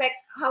I respect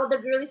how the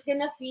girl is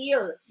gonna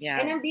feel. Yeah.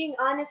 And I'm being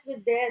honest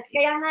with this.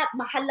 Kaya nga,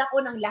 mahal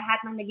ako ng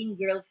lahat ng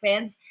naging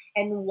girlfriends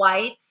and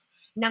wives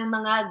ng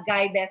mga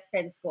guy best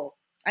friends ko.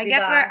 I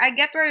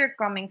get where you're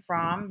coming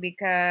from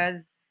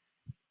because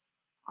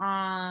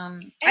I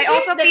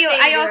also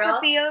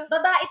feel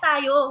babae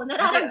tayo.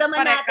 Nararamdaman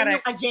natin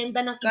yung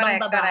agenda ng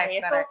ibang babae.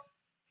 Correct. So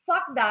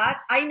fuck that.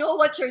 I know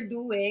what you're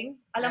doing.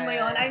 Alam mo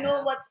yon. I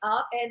know what's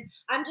up, and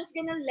I'm just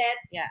gonna let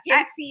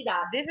him see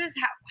that. This is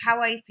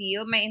how I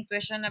feel. My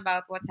intuition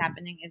about what's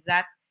happening is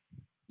that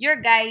your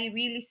guy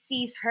really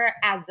sees her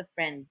as a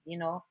friend, you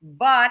know.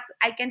 But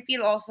I can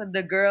feel also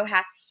the girl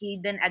has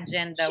hidden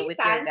agenda with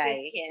your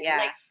guy. Him. Yeah.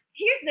 Like,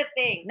 here's the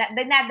thing.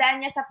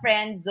 Nadaan niya sa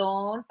friend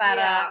zone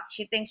para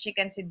she thinks she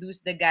can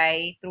seduce the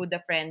guy through the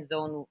friend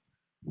zone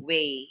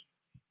way,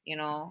 you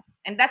know.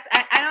 And that's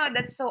I know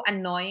that's so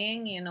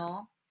annoying, you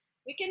know.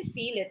 We can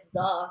feel it,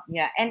 duh.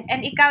 Yeah, and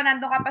ikaw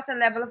nandun ka pa sa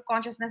level of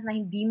consciousness na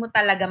hindi mo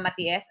talaga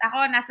matiis.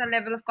 Ako nasa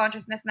level of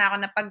consciousness na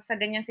ako na pag sa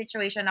ganyang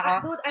situation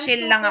ako, dude,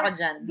 chill lang ako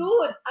dyan.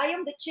 Dude, I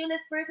am the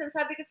chillest person.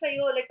 Sabi ko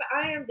sa'yo, like,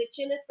 I am the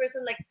chillest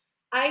person. Like,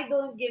 I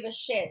don't give a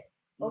shit.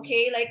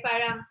 Okay? Like,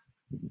 parang,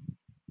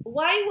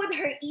 why would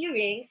her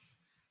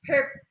earrings,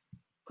 her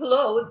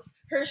clothes,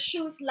 her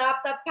shoes,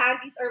 laptop,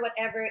 panties, or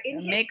whatever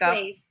in his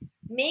place,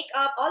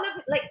 makeup, all of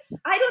it, like,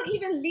 I don't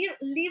even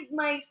leave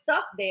my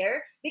stuff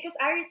there because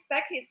I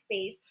respect his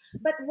space.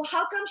 But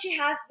how come she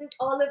has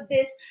all of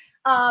this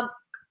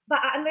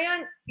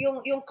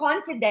yung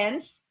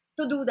confidence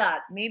to do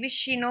that? Maybe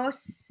she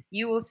knows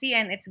you will see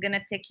and it's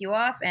gonna tick you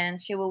off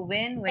and she will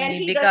win when and you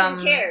he become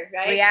doesn't care,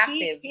 right?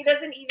 Reactive. He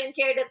doesn't even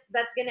care that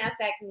that's gonna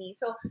affect me.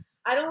 So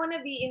I don't want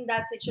to be in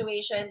that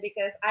situation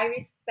because I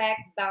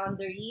respect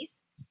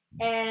boundaries,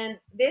 and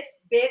this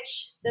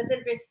bitch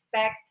doesn't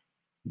respect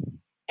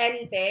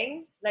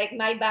anything, like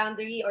my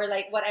boundary or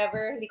like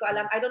whatever. Hindi ko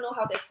alam. I don't know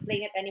how to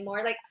explain it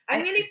anymore. Like,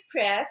 I'm really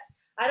pressed.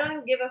 I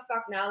don't give a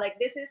fuck now. Like,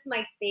 this is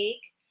my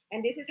take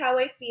and this is how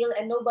I feel,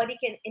 and nobody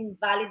can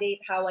invalidate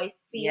how I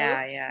feel.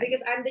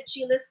 Because I'm the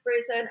chillest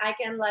person. I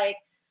can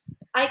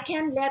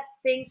let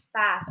things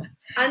pass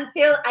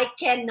until I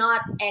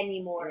cannot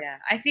anymore. Yeah.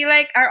 I feel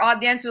like our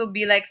audience will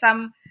be like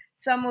some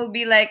will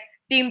be like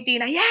Team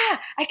Tina, yeah,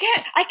 I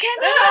can't.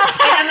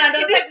 And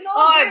Amanda's like, no,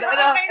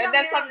 and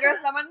then some girls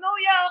naman, no,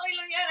 yeah, okay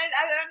lang yan.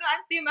 I'm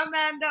Team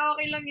Amanda,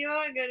 okay lang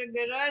yun.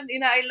 Ganun.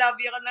 I love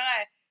you ka na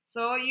nga.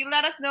 So, you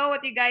let us know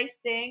what you guys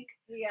think.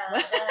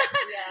 Yeah.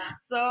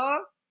 So,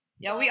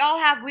 yeah, we all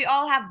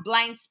have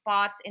blind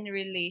spots in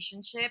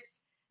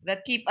relationships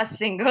that keep us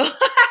single.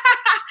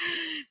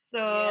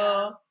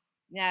 So,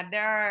 yeah,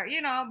 there are,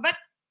 you know, but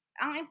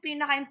ang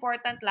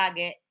pinaka-important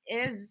lagi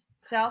is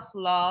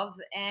self-love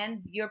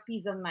and your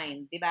peace of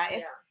mind, diba?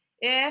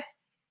 If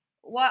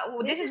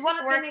this is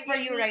what works for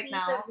you right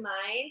now. Peace of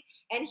mind,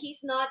 and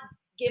he's not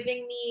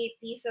giving me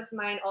peace of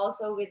mind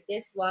also with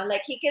this one.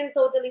 Like, he can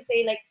totally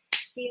say like,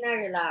 Tina,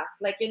 relax.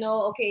 Like,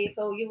 okay,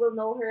 so you will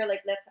know her,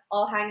 like, let's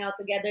all hang out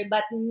together.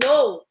 But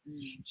no,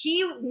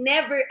 he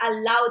never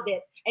allowed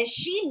it. And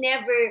she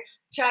never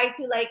tried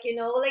to, like,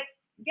 like,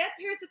 get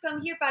her to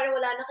come here para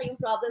wala na kayong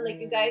problem. Like,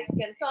 you guys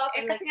can talk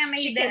and, like, kasi nga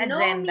may she hidden can know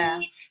agenda.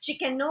 me. She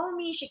can know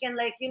me. She can,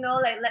 like,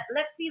 like,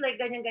 let's see, like,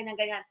 ganyan, ganyan,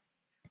 ganyan.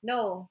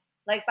 No.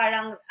 Like,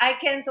 parang, I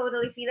can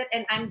totally feel it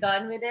and I'm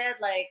done with it.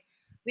 Like,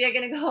 we are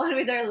gonna go on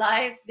with our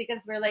lives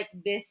because we're, like,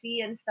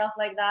 busy and stuff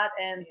like that.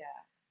 And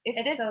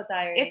it's so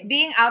tiring. If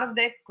being out of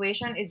the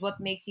equation is what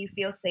makes you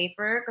feel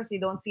safer because you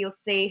don't feel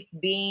safe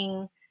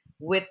being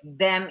with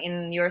them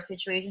in your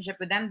situationship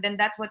with them, then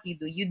that's what you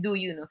do. You do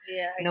you.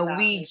 Yeah, exactly. No,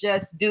 we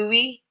just do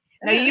we.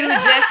 No, you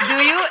just do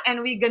you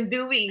and we can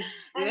do we.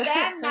 And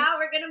then now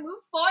we're gonna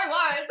move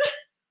forward.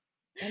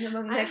 Ano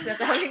bang next na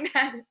tawag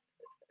natin?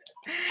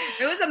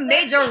 It was a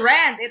major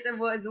rant. It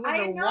was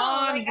I a know,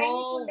 one like,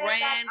 whole I need to let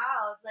rant. that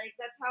out. Like,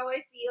 that's how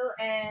I feel.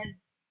 And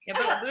yeah,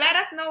 but let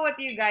us know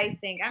what you guys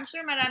think. I'm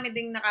sure marami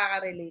ding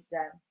nakaka-relate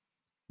dyan.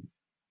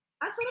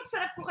 Ang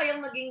sarap-sarap ko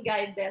kayong maging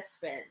guy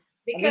best friend.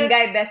 Maging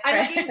guy best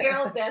friend. Maging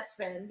girl best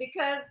friend.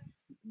 Because,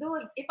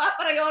 dude,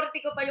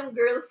 ipapriority ko pa yung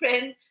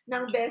girlfriend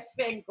ng best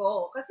friend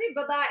ko. Kasi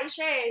babae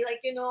siya eh.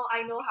 Like,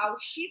 I know how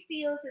she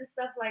feels and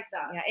stuff like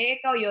that.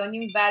 Yeah, ikaw yun,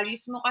 yung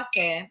values mo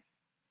kasi,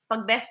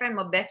 pag best friend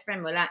mo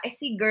lang.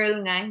 Si girl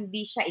nga,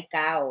 hindi siya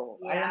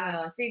ikaw. Yeah. Alam mo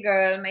yun, si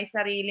girl, may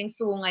sariling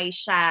sungay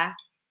siya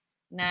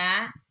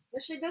na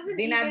But she doesn't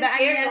dinadaan even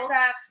care, niya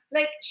sa...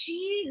 Like,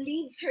 she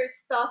leaves her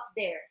stuff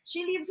there.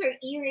 She leaves her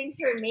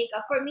earrings, her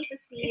makeup for me to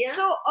see. It's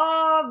so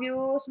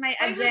obvious. May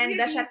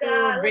agenda siya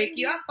to break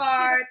you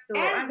apart.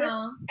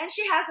 And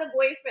she has a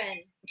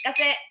boyfriend.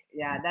 Kasi,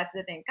 yeah, that's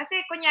the thing.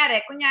 Kasi,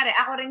 kunyari,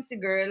 ako rin si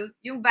girl,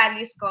 yung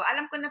values ko,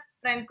 alam ko na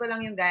friend ko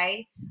lang yung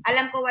guy,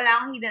 alam ko wala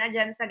akong hidden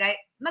agenda sa guy,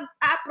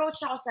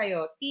 mag-approach ako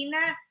sa'yo.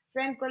 Tina,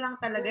 friend ko lang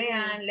talaga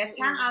yan. Let's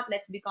hang out.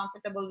 Let's be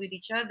comfortable with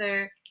each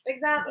other.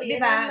 Exactly.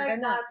 Diba? And I'm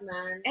like that,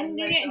 man. And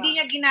hindi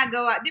niya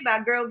ginagawa. Diba?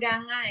 Girl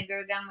gang nga eh.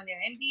 Girl gang mo niya.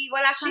 Hindi,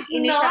 wala siyang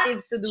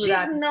initiative to do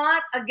that. She's not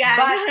a gang.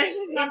 But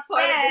she's not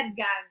part of this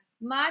gang.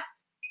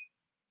 Mas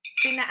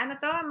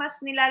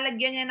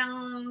nilalagyan niya ng...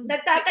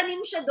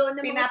 Nagtatanim siya doon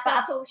ng mga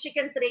stuff so she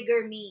can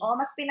trigger me.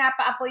 Mas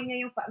pinapaapoy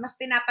niya mas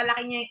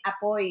pinapalaki niya yung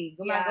apoy.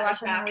 Gumagawa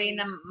siya ng way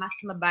na mas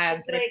mabad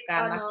trip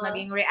ka, mas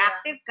maging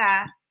reactive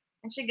ka,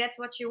 and she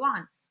gets what she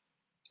wants.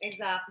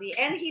 Exactly.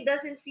 And he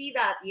doesn't see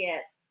that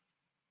yet.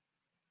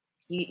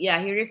 He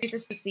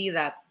refuses to see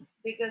that.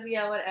 Because,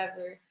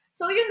 whatever.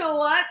 So, you know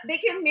what? They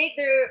can make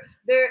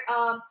their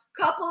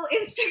couple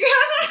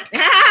Instagram.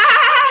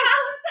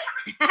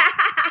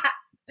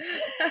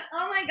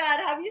 Oh my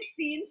God, have you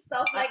seen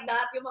stuff like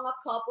that? Yung mga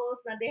couples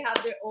na they have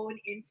their own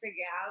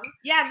Instagram.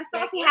 Yeah, gusto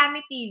ko si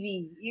Hammy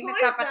TV. Yung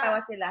nagpapatawa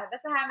sila.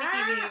 That's a Hammy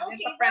TV. Okay,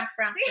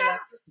 nagpa-prank sila.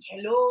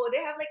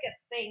 They have like a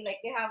thing.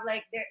 Like, they have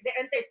like, they're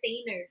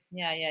entertainers.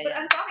 Yeah. But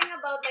I'm talking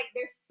about like,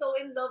 they're so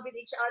in love with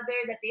each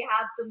other that they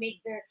have to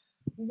make their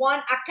one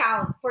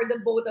account for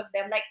the both of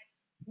them. Like,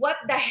 what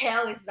the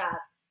hell is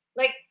that?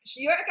 Like,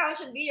 your account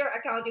should be your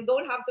account. You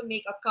don't have to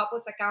make a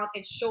couple's account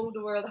and show the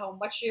world how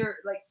much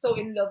you're like so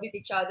in love with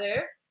each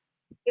other.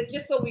 It's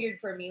just so weird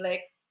for me.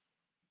 Like,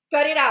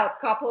 cut it out,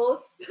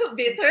 couples.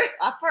 Bitter.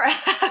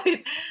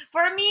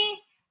 For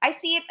me, I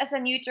see it as a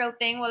neutral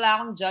thing.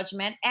 Wala akong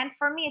judgment. And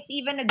for me, it's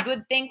even a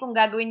good thing kung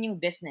gagawin yung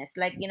business.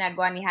 Like,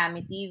 ginagawa ni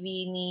Hammy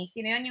TV,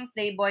 sino yun yung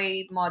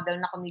Playboy model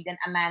na comedian,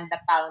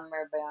 Amanda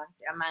Palmer ba yun?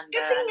 Si Amanda.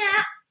 Kasi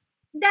nga,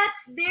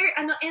 that's their,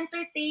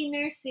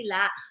 entertainers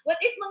sila. What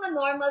if mga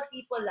normal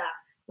people lang?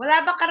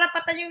 Wala ba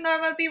karapatan yung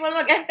normal people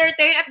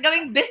mag-entertain at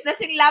gawing business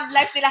in love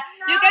life nila?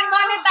 No. You can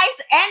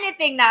monetize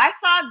anything now. I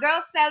saw a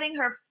girl selling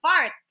her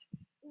fart.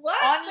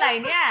 What?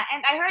 Online, yeah.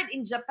 And I heard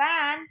in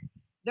Japan,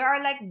 there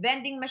are like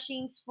vending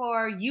machines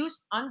for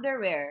used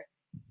underwear.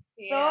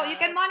 Yeah. So you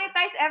can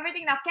monetize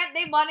everything now. Can't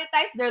they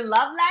monetize their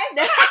love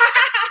life?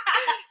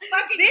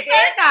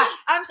 Bitter ka.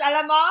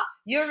 Alam mo,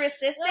 you're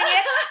resisting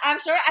it. I'm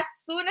sure as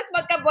soon as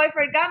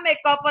magka-boyfriend ka, may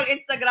couple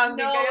Instagram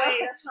din kayo. No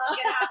way, that's not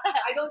gonna happen.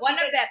 I don't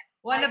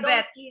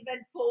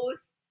even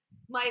post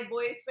my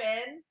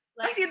boyfriend.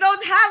 Like, because you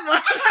don't have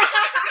one.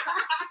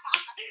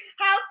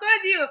 How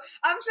could you?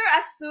 I'm sure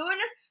as soon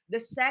as the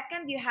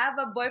second you have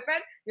a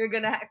boyfriend, you're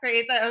gonna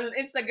create an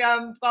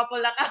Instagram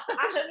couple account.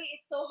 Actually,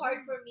 it's so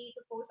hard for me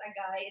to post a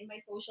guy in my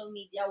social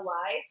media.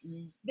 Why?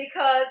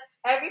 Because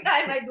every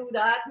time I do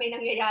that, may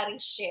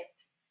nangyayaring shit.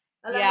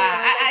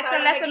 It's a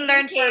lesson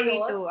learned for me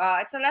too.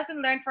 It's a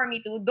lesson learned for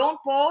me too. Don't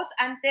post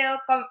until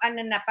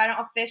parang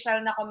official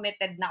na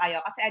committed na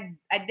kayo. Kasi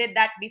I did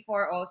that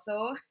before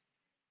also.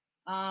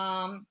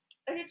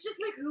 And it's just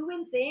like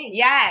ruin things.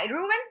 Yeah,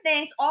 ruin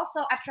things.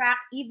 Also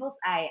attract evil's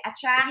eye.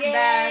 Attract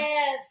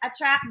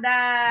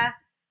the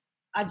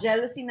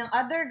jealousy ng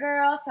other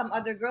girls. Some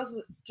other girls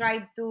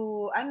tried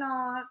to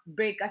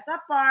break us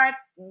apart,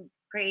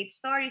 create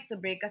stories to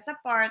break us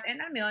apart.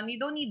 And you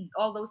don't need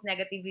all those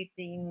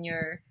negativity in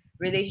your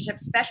relationship,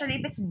 especially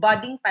if it's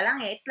budding pa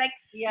lang eh. It's like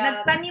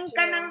nagtanim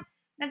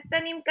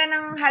ka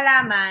ng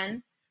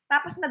halaman,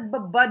 tapos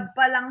nagbabud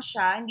pa lang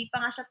siya, hindi pa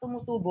nga siya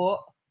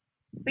tumutubo.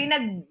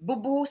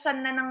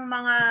 pinagbubuhusan na ng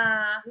mga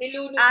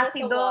Nilunod na sa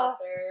asido,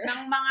 water. ng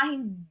mga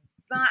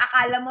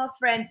akala mo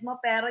friends mo,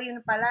 pero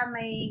yun pala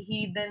may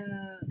hidden,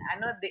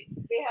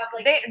 They have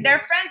like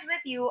they're friends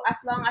with you as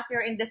long as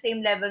you're in the same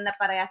level na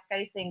parehas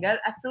kayo single.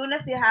 As soon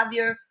as you have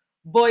your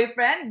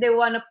boyfriend, they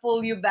wanna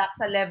pull you back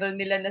sa level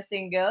nila na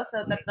single,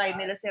 so my try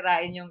God. nila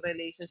sirain yung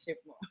relationship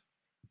mo.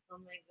 Oh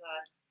my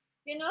God.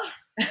 You know,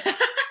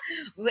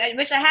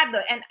 Which I had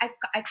though, and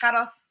I cut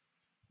off.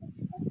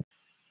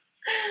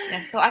 Yeah,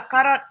 so I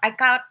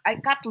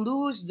cut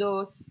loose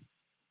those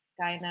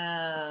kind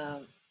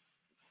of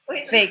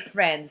wait, fake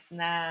friends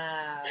na,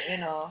 you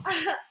know,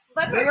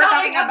 but we we're were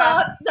talking talking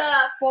about the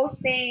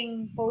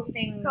posting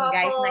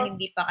guys na couples.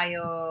 hindi pa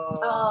kayo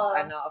Oh.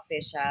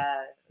 official.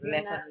 You're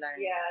Lesson not- learned.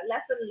 Yeah,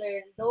 lesson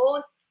learned.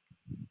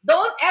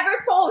 Don't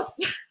ever post.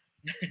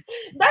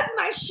 That's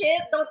my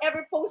shit. Don't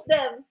ever post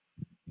them.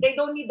 They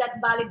don't need that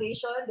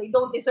validation. They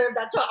don't deserve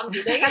that. So, ang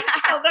galing.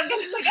 Sobrang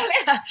galing na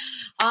galing.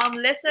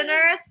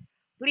 Listeners,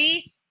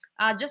 please,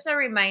 just a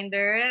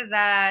reminder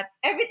that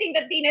Everything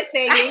that Tina is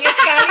saying is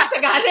galing sa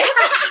galing.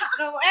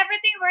 no,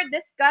 everything we're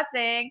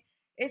discussing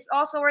is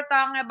also we're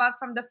talking about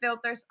from the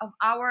filters of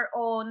our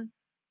own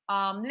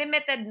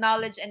limited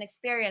knowledge and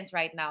experience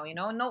right now. You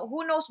know,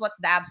 who knows what's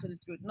the absolute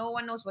truth? No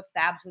one knows what's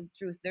the absolute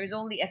truth. There's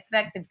only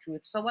effective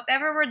truth. So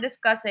whatever we're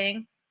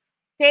discussing,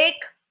 take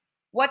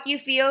what you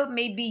feel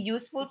may be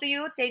useful to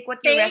you. Take what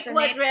you Take resonate,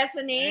 what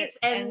resonates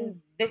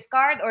and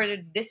discard or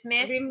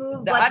dismiss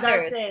remove the what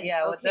others. doesn't.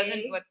 Yeah,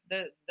 Okay? what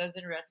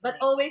doesn't resonate. But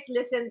always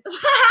listen to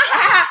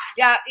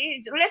Yeah,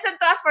 listen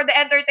to us for the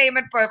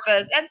entertainment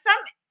purpose and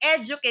some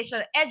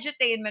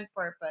edutainment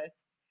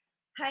purpose.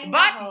 Hi,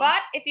 But nako.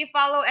 but if you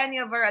follow any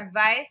of our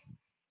advice,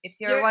 it's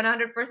your You're-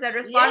 100%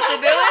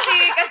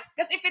 responsibility.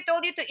 Because if we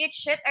told you to eat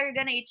shit, are you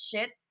gonna eat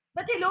shit?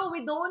 But hello,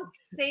 we don't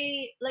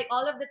say like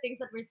all of the things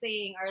that we're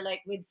saying are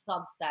like with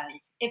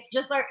substance. It's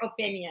just our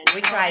opinion. We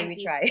you know, try. and We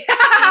pe- try.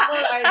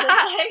 People are just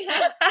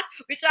like,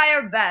 We try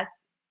our best.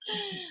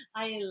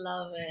 I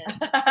love it.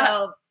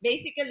 So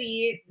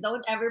basically,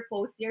 don't ever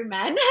post your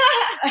man.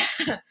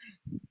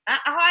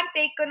 Ako ang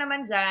take ko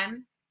naman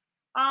dyan,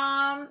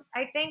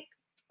 I think,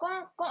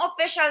 kung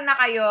official na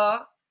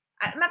kayo,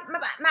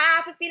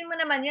 ma-feel mo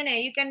naman yun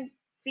eh. You can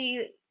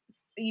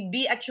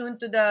be attuned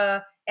to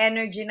the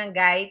energy ng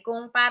guy.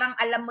 Kung parang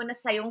alam mo na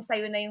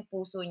sayong-sayo na yung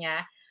puso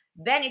niya,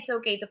 then it's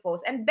okay to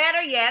post. And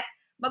better yet,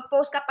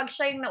 mag-post kapag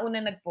siya yung nauna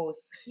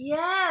nag-post.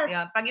 Yes.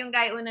 Yeah, pag yung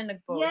guy una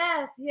nag-post.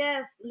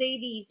 Yes,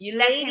 ladies. You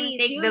let him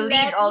take the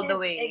lead all the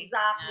way.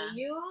 Exactly.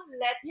 You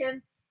let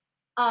him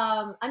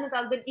ano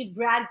tawag doon,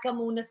 i-brag ka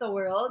muna sa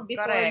world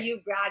before Correct. you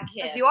brag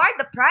him. Because you are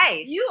the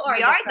prize. You are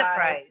We the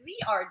prize. We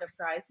are the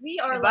prize. We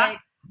are Diba?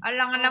 like,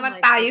 alangan Oh naman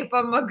my tayo God. pa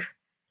mag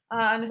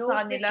no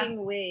sa kanila. freaking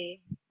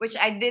way. Which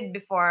I did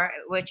before,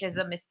 which is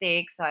a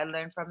mistake, so I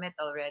learned from it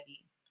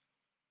already.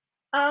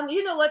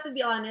 You know what, to be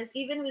honest,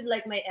 even with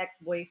like my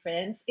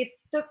ex-boyfriends, it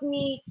took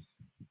me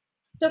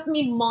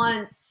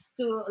months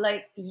to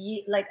like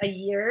a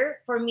year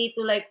for me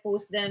to like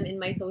post them in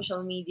my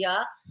social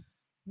media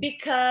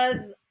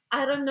because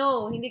I don't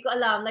know, hindi ko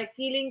alam, like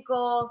feeling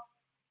ko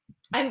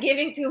I'm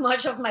giving too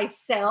much of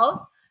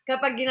myself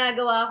kapag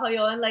ginagawa ko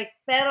yon, like,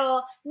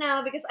 pero now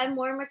because I'm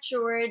more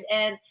matured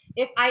and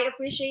if I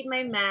appreciate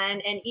my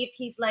man and if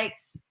he's like,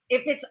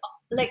 if it's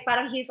like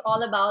parang he's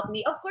all about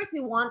me, of course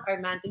we want our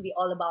man to be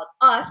all about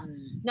us,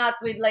 not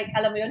with like,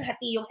 alam mo yun,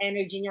 hati yung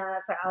energy niya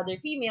sa other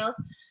females.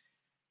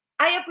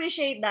 I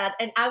appreciate that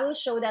and I will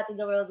show that to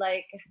the world,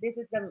 like this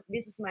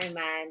is my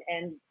man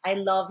and I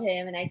love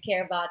him and I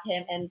care about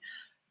him and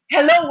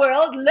hello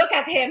world, look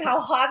at him, how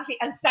hot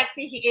and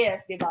sexy he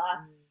is, diba?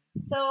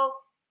 So,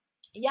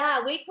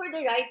 yeah, wait for the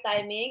right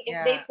timing. If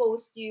they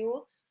post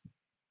you,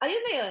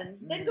 ayun na yun.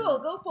 Then go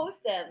post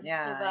them.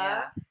 Yeah,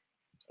 diba?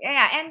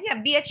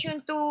 And be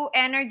attuned to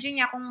energy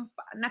niya kung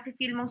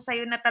nafe-feel mong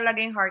sayo na talaga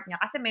yung heart niya.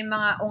 Kasi may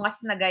mga ungas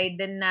na guide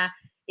din na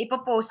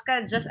ipopost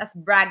ka just as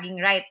bragging,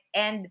 right?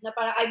 And na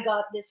parang I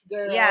got this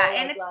girl. Yeah, like,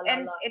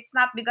 and blah. it's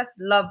not because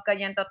love ka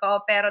niyan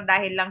totoo, pero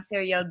dahil lang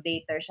serial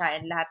dater siya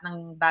and lahat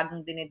ng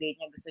bagong dinedate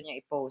niya gusto niya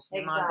i-post.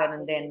 May mga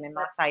ganun din, may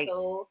mga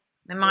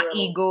may mga gross.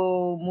 ego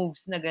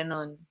moves na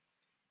ganun.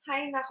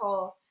 Hay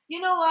nako.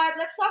 You know what?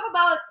 Let's talk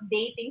about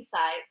dating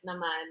site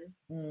naman.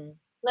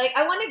 Like,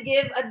 I want to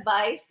give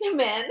advice to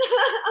men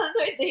on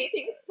their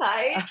dating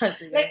site.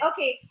 Like,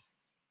 okay,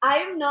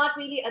 I'm not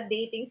really a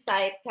dating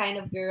site kind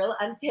of girl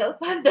until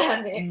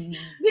pandemic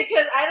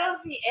because I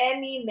don't see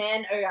any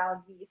men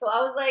around me. So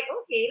I was like,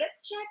 okay,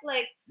 let's check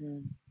like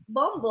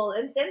Bumble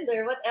and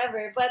Tinder,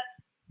 whatever. But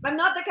I'm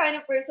not the kind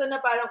of person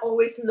na parang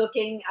always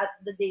looking at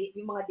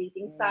yung mga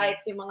dating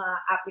sites, yung mga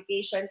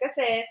application.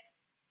 Kasi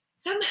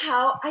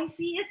somehow I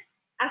see it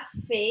as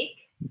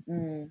fake.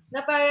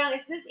 Na parang,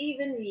 is this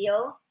even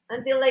real?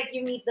 Until like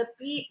you meet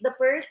the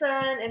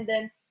person and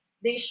then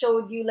they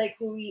showed you like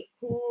who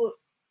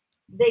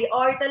they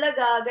are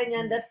talaga,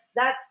 ganyan,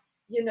 that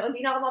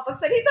hindi na ako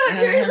mapagsalita,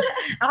 girl.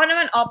 Ako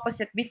naman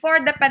opposite. Before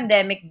the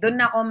pandemic,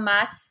 dun ako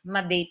mas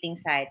ma-dating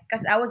site.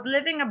 Because I was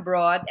living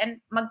abroad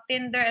and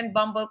mag-Tinder and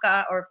Bumble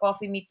ka or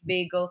Coffee Meets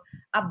Bagel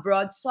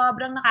abroad,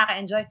 sobrang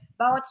nakaka-enjoy.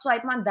 Bawat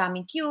swipe mo, ang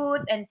daming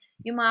cute and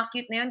yung mga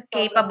cute na yun, Sobrang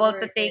capable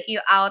to worth take it.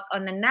 you out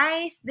on a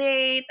nice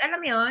date. Alam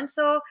mo yun?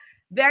 So,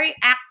 very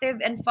active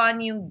and fun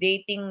yung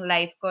dating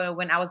life ko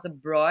when I was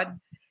abroad.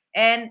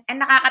 And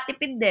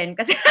nakakatipid din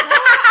kasi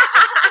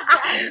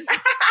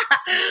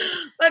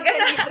pag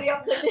Libre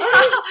of the day.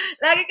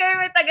 lagi kami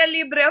may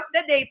taga-libre of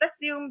the day. Tapos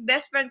yung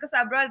best friend ko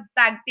sa abroad,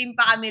 tag team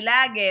pa kami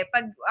lagi.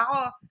 Pag ako,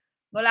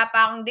 wala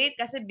pa akong date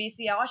kasi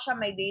busy ako, siya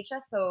may date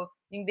siya. So,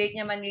 yung date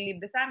niya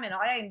manlilibre sa amin.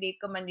 O kaya yung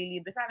date ko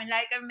manlilibre sa amin.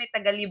 Lagi kami may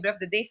taga-libre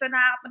of the day. So,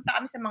 nakakapunta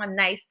kami sa mga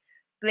nice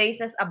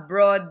places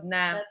abroad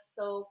na That's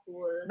so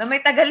cool.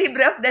 may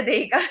taga-libre of the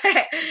day kami.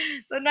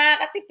 So,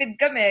 nakakatipid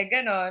kami.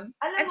 Ganon.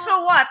 Alam And mo, so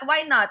what?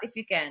 Why not if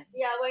you can?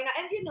 yeah, why not?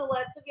 And you know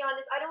what? To be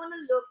honest, I don't want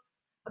to look,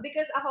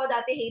 because ako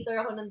dati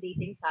hater ako ng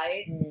dating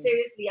site.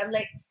 Seriously, I'm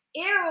like,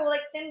 ew,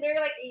 like Tinder,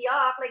 like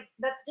yuck, like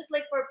that's just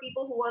like for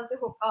people who want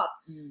to hook up.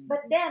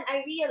 But then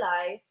I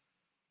realized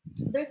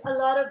there's a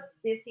lot of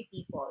busy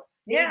people.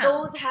 They Yeah.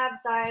 don't have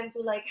time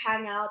to like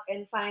hang out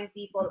and find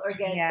people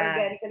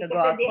organically To go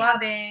kasi out they have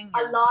clubbing.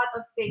 a lot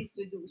of things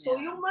to do. So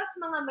Yeah. yung mas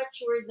mga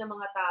matured na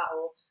mga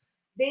tao,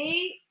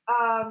 they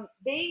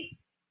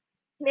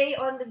play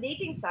on the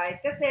dating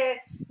site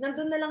kasi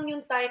nandun na lang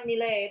yung time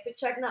nila to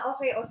check na,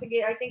 okay,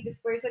 sige, I think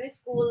this person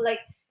is cool, like,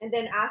 and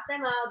then ask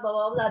them out, blah,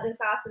 blah, blah, dun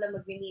saka sila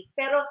mag-meet.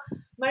 Pero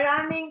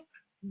maraming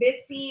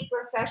busy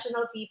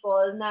professional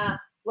people na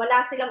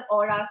wala silang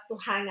oras to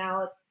hang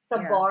out sa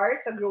bar,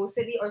 sa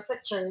grocery, or sa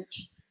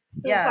church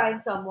to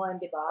find someone,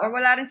 di ba? Or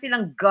wala rin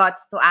silang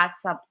guts to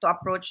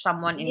approach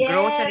someone in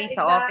grocery,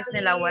 sa office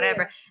nila,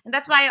 whatever. And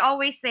that's why I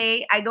always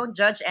say, I don't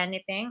judge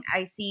anything.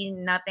 I see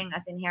nothing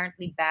as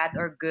inherently bad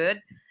or good.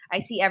 I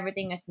see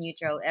everything as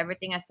neutral.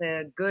 Everything as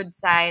a good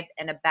side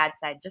and a bad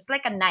side. Just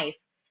like a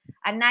knife.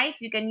 A knife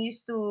you can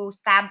use to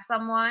stab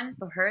someone,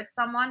 to hurt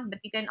someone,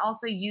 but you can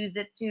also use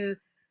it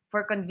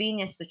for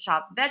convenience, to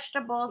chop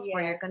vegetables,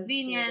 for your Yes, that's true,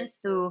 convenience,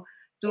 that's true.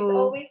 It to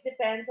always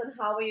depends on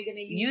how are you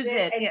gonna use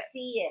it and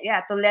see it.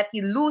 yeah, to let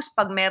you loose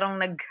pag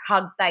merong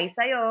nag-hug tie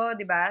sa'yo,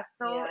 di ba?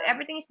 So, Yeah.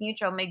 everything is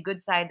neutral. May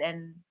good side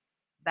and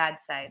bad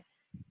side.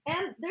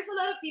 And there's a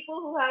lot of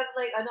people who has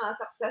like a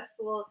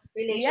successful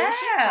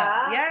relationship.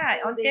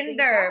 Yeah. On dating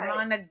Tinder, site.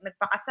 mga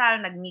nagpakasal,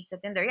 nag-meet sa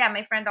Tinder. Yeah,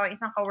 may friend ako,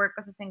 isang ka-work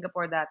ko sa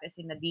Singapore dati,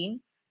 si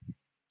Nadine.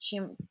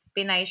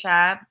 Pinay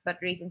siya, but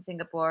raised in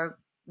Singapore.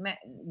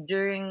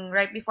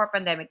 Right before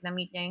pandemic,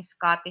 na-meet niya yung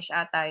Scottish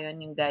ata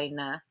yun, yung guy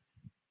na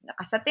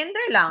sa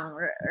Tinder lang,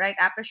 right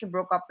after she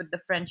broke up with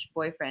the French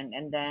boyfriend,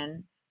 and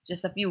then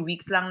just a few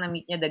weeks lang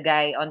na-meet niya the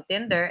guy on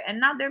Tinder,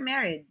 and now they're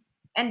married.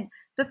 And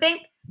to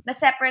think na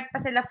separate pa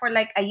sila for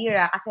like a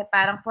year, kasi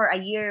parang for a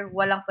year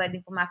walang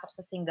pwedeng pumasok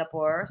sa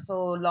Singapore,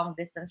 so long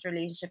distance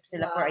relationship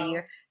sila for a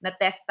year.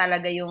 Na-test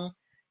talaga yung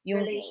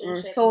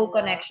Relationship soul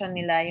nila. connection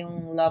nila,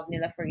 yung love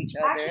nila for each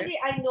other. Actually,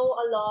 I know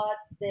a lot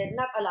din,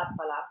 not a lot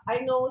pala.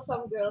 I know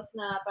some girls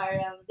na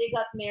parang they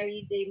got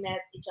married, they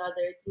met each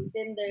other through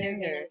Tinder.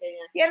 Ganyan.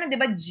 Si di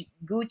ba,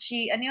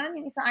 Gucci, ano yun?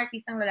 Yung isang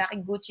artistang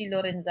lalaki, Gucci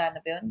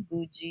Lorenzana ba yun?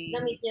 Gucci.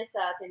 Na-meet niya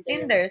sa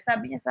Tinder,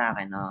 sabi niya sa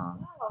akin,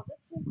 Wow,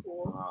 that's so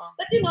cool.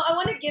 But I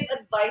want to give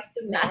advice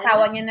to men.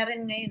 Naasawa niya na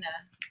rin ngayon,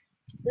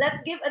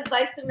 Let's give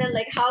advice to men,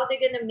 like how they're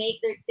gonna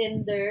make their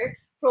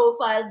Tinder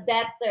profile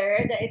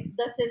better, that it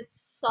doesn't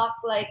suck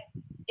like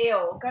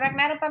ew. Correct.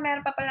 Meron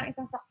pa palang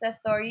isang success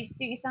story.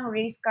 Yung isang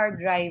race car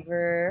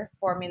driver,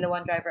 Formula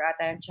 1 driver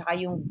ata yan, tsaka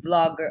yung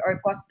vlogger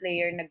or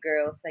cosplayer na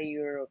girl sa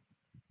Europe.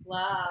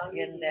 Wow.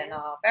 Yun din,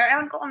 Pero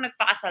ewan ko kung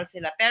nagpakasal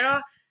sila. Pero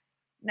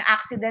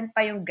na-accident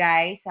pa yung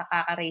guy sa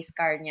kaka-race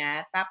car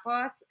niya.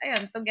 Tapos,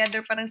 ayun,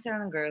 together pa rin sila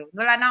ng girl.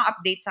 Wala na akong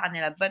update sa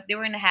kanila, but they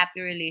were in a happy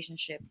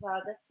relationship.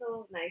 Wow, that's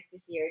so nice to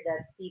hear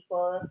that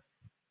people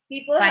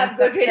Find have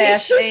good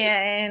success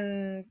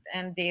relationships.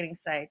 and dating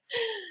sites.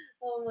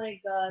 Oh my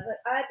God. But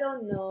I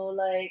don't know,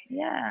 like,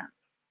 yeah.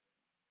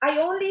 I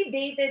only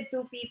dated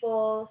 2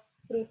 people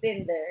through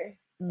Tinder.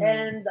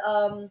 And,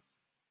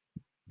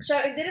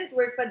 it didn't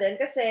work pa din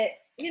kasi,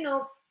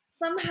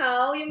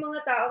 somehow, yung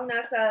mga taong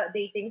nasa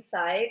dating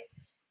site,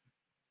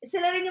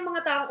 sila rin yung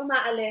mga taong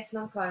umaalis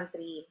ng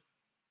country.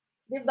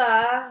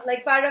 Diba?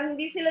 Like, parang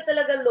hindi sila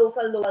talaga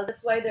local.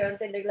 That's why they're on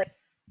Tinder. Like,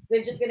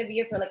 they're just gonna be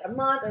here for like a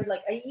month or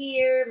like a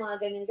year, mga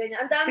ganyan-ganyan.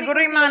 Ang dami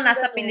siguro yung mga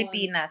nasa ganun.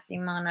 Pilipinas.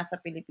 Yung mga nasa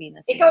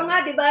Pilipinas. Ikaw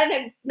nga, di ba,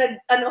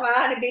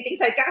 nag-dating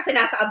site ka kasi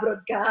nasa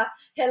abroad ka.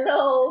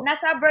 Hello?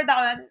 Nasa abroad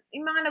ako.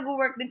 Yung mga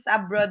nag-work din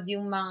sa abroad,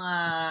 yung mga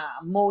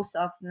most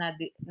of na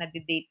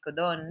date ko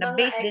doon.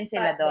 Na-base din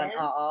sila doon.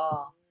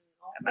 Oo.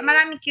 Okay.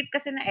 Maraming cute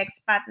kasi na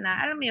expat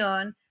na, alam mo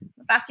yun,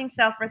 mataas yung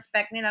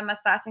self-respect nila,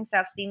 mataas yung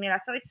self-esteem nila.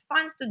 So, it's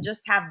fun to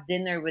just have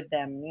dinner with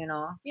them, you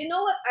know? You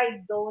know what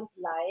I don't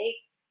like?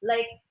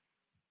 Like,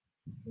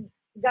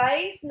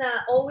 guys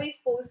na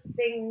always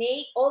posting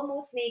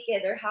almost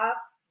naked or half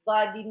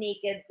body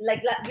naked.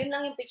 Like, yun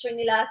lang yung picture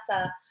nila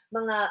sa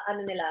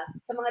ano nila,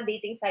 sa mga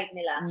dating site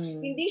nila.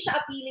 Mm. Hindi siya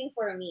appealing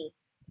for me.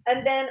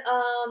 And then,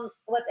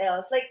 what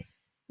else? Like,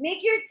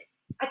 make your,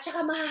 at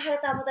saka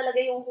mahahalata mo talaga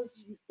yung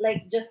who's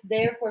like just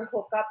there for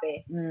hookup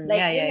eh.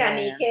 Like, yun nga,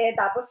 naked,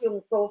 tapos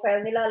yung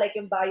profile nila, like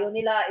yung bio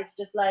nila is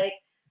just like,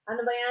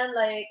 ano ba yan?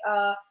 Like,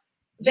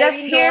 just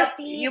very here,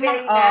 naughty, yung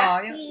very mga,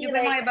 nasty. yung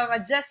mga iba,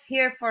 just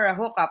here for a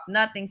hookup,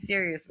 nothing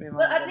serious.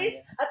 Well, at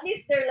least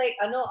they're like,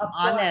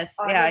 honest.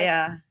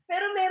 Yeah.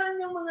 Pero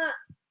meron yung mga,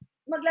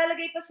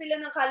 maglalagay pa sila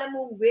ng kala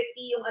mo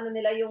witty yung ano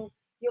nila, yung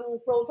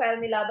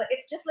profile nila, but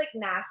it's just like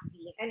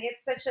nasty. And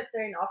it's such a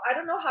turn off. I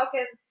don't know how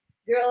can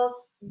girls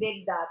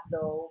dig that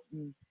though.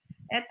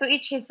 And to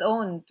each his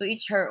own, to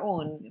each her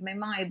own. May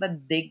mga iba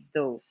dig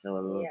those.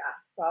 So yeah,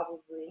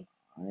 probably.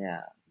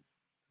 Yeah.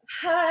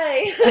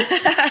 Hi.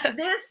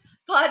 This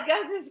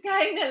podcast is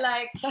kind of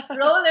like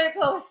roller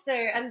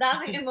coaster. Ang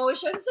daming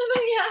emotions na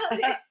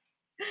nangyari.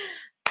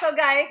 So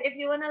guys, if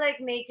you wanna like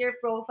make your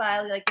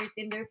profile, like your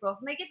Tinder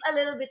profile, make it a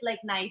little bit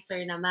like nicer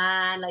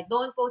naman. Like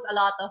don't post a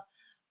lot of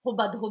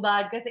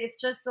hubad-hubad kasi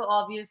it's just so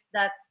obvious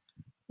that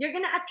you're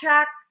gonna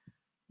attract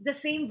the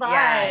same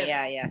vibe.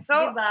 Yeah.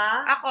 So,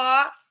 diba?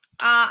 Ako,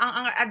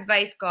 ang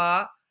advice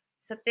ko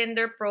sa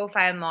Tinder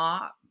profile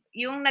mo,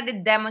 yung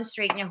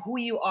nade-demonstrate niya who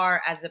you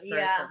are as a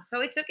person. Yeah.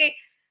 So, it's okay.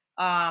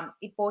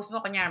 I-post mo,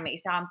 kunyari, may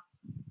isang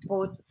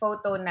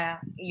photo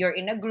na you're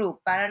in a group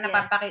para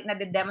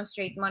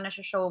nade-demonstrate mo,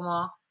 na-show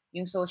mo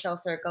yung social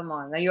circle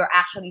mo, na you're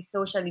actually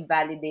socially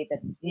validated.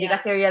 Hindi ka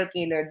serial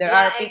killer. There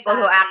are people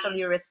who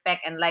actually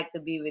respect and like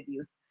to be with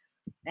you.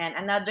 And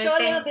another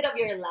show thing, a little bit of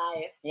your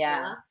life.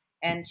 Yeah.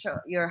 And show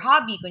your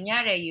hobby.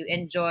 Kunyari, you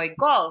enjoy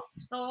golf.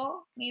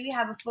 So, maybe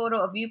have a photo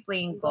of you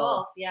playing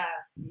golf. Yeah.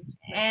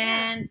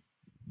 And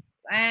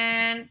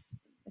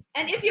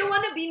if you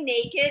want to be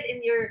naked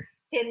in your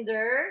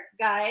Tinder,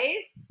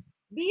 guys,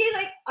 be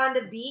like on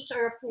the beach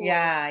or a pool.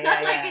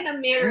 Not like in a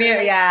mirror.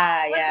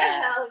 Like, what the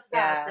hell is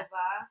that,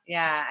 diba?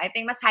 Yeah. I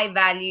think mas high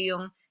value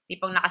yung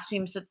tipong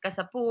naka-swimsuit ka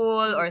sa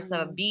pool or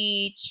sa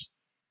beach.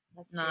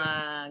 That's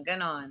na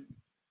ganon.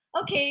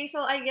 Okay,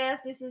 so I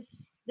guess this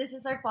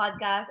is our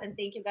podcast, and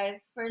thank you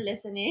guys for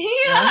listening.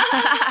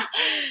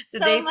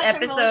 Today's so much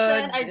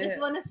episode. Emotion. I just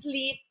want to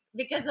sleep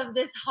because of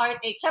this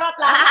heartache. Charot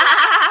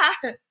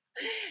lang.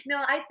 No,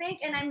 I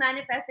think, and I'm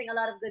manifesting a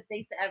lot of good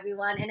things to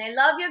everyone, and I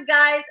love you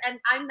guys, and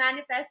I'm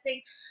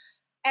manifesting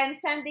and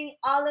sending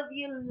all of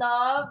you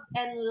love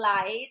and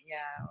light.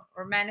 Yeah,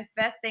 we're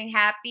manifesting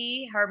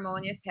happy,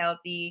 harmonious,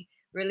 healthy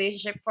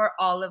relationship for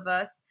all of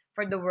us,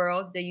 for the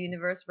world, the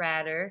universe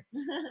rather,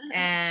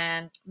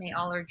 and may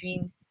all our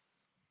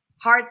dreams,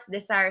 heart's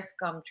desires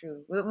come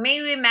true. May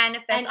we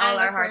manifest and all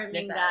I'm our heart's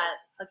desires.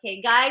 That.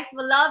 Okay, guys,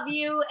 we love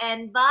you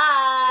and bye.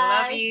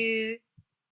 I love you.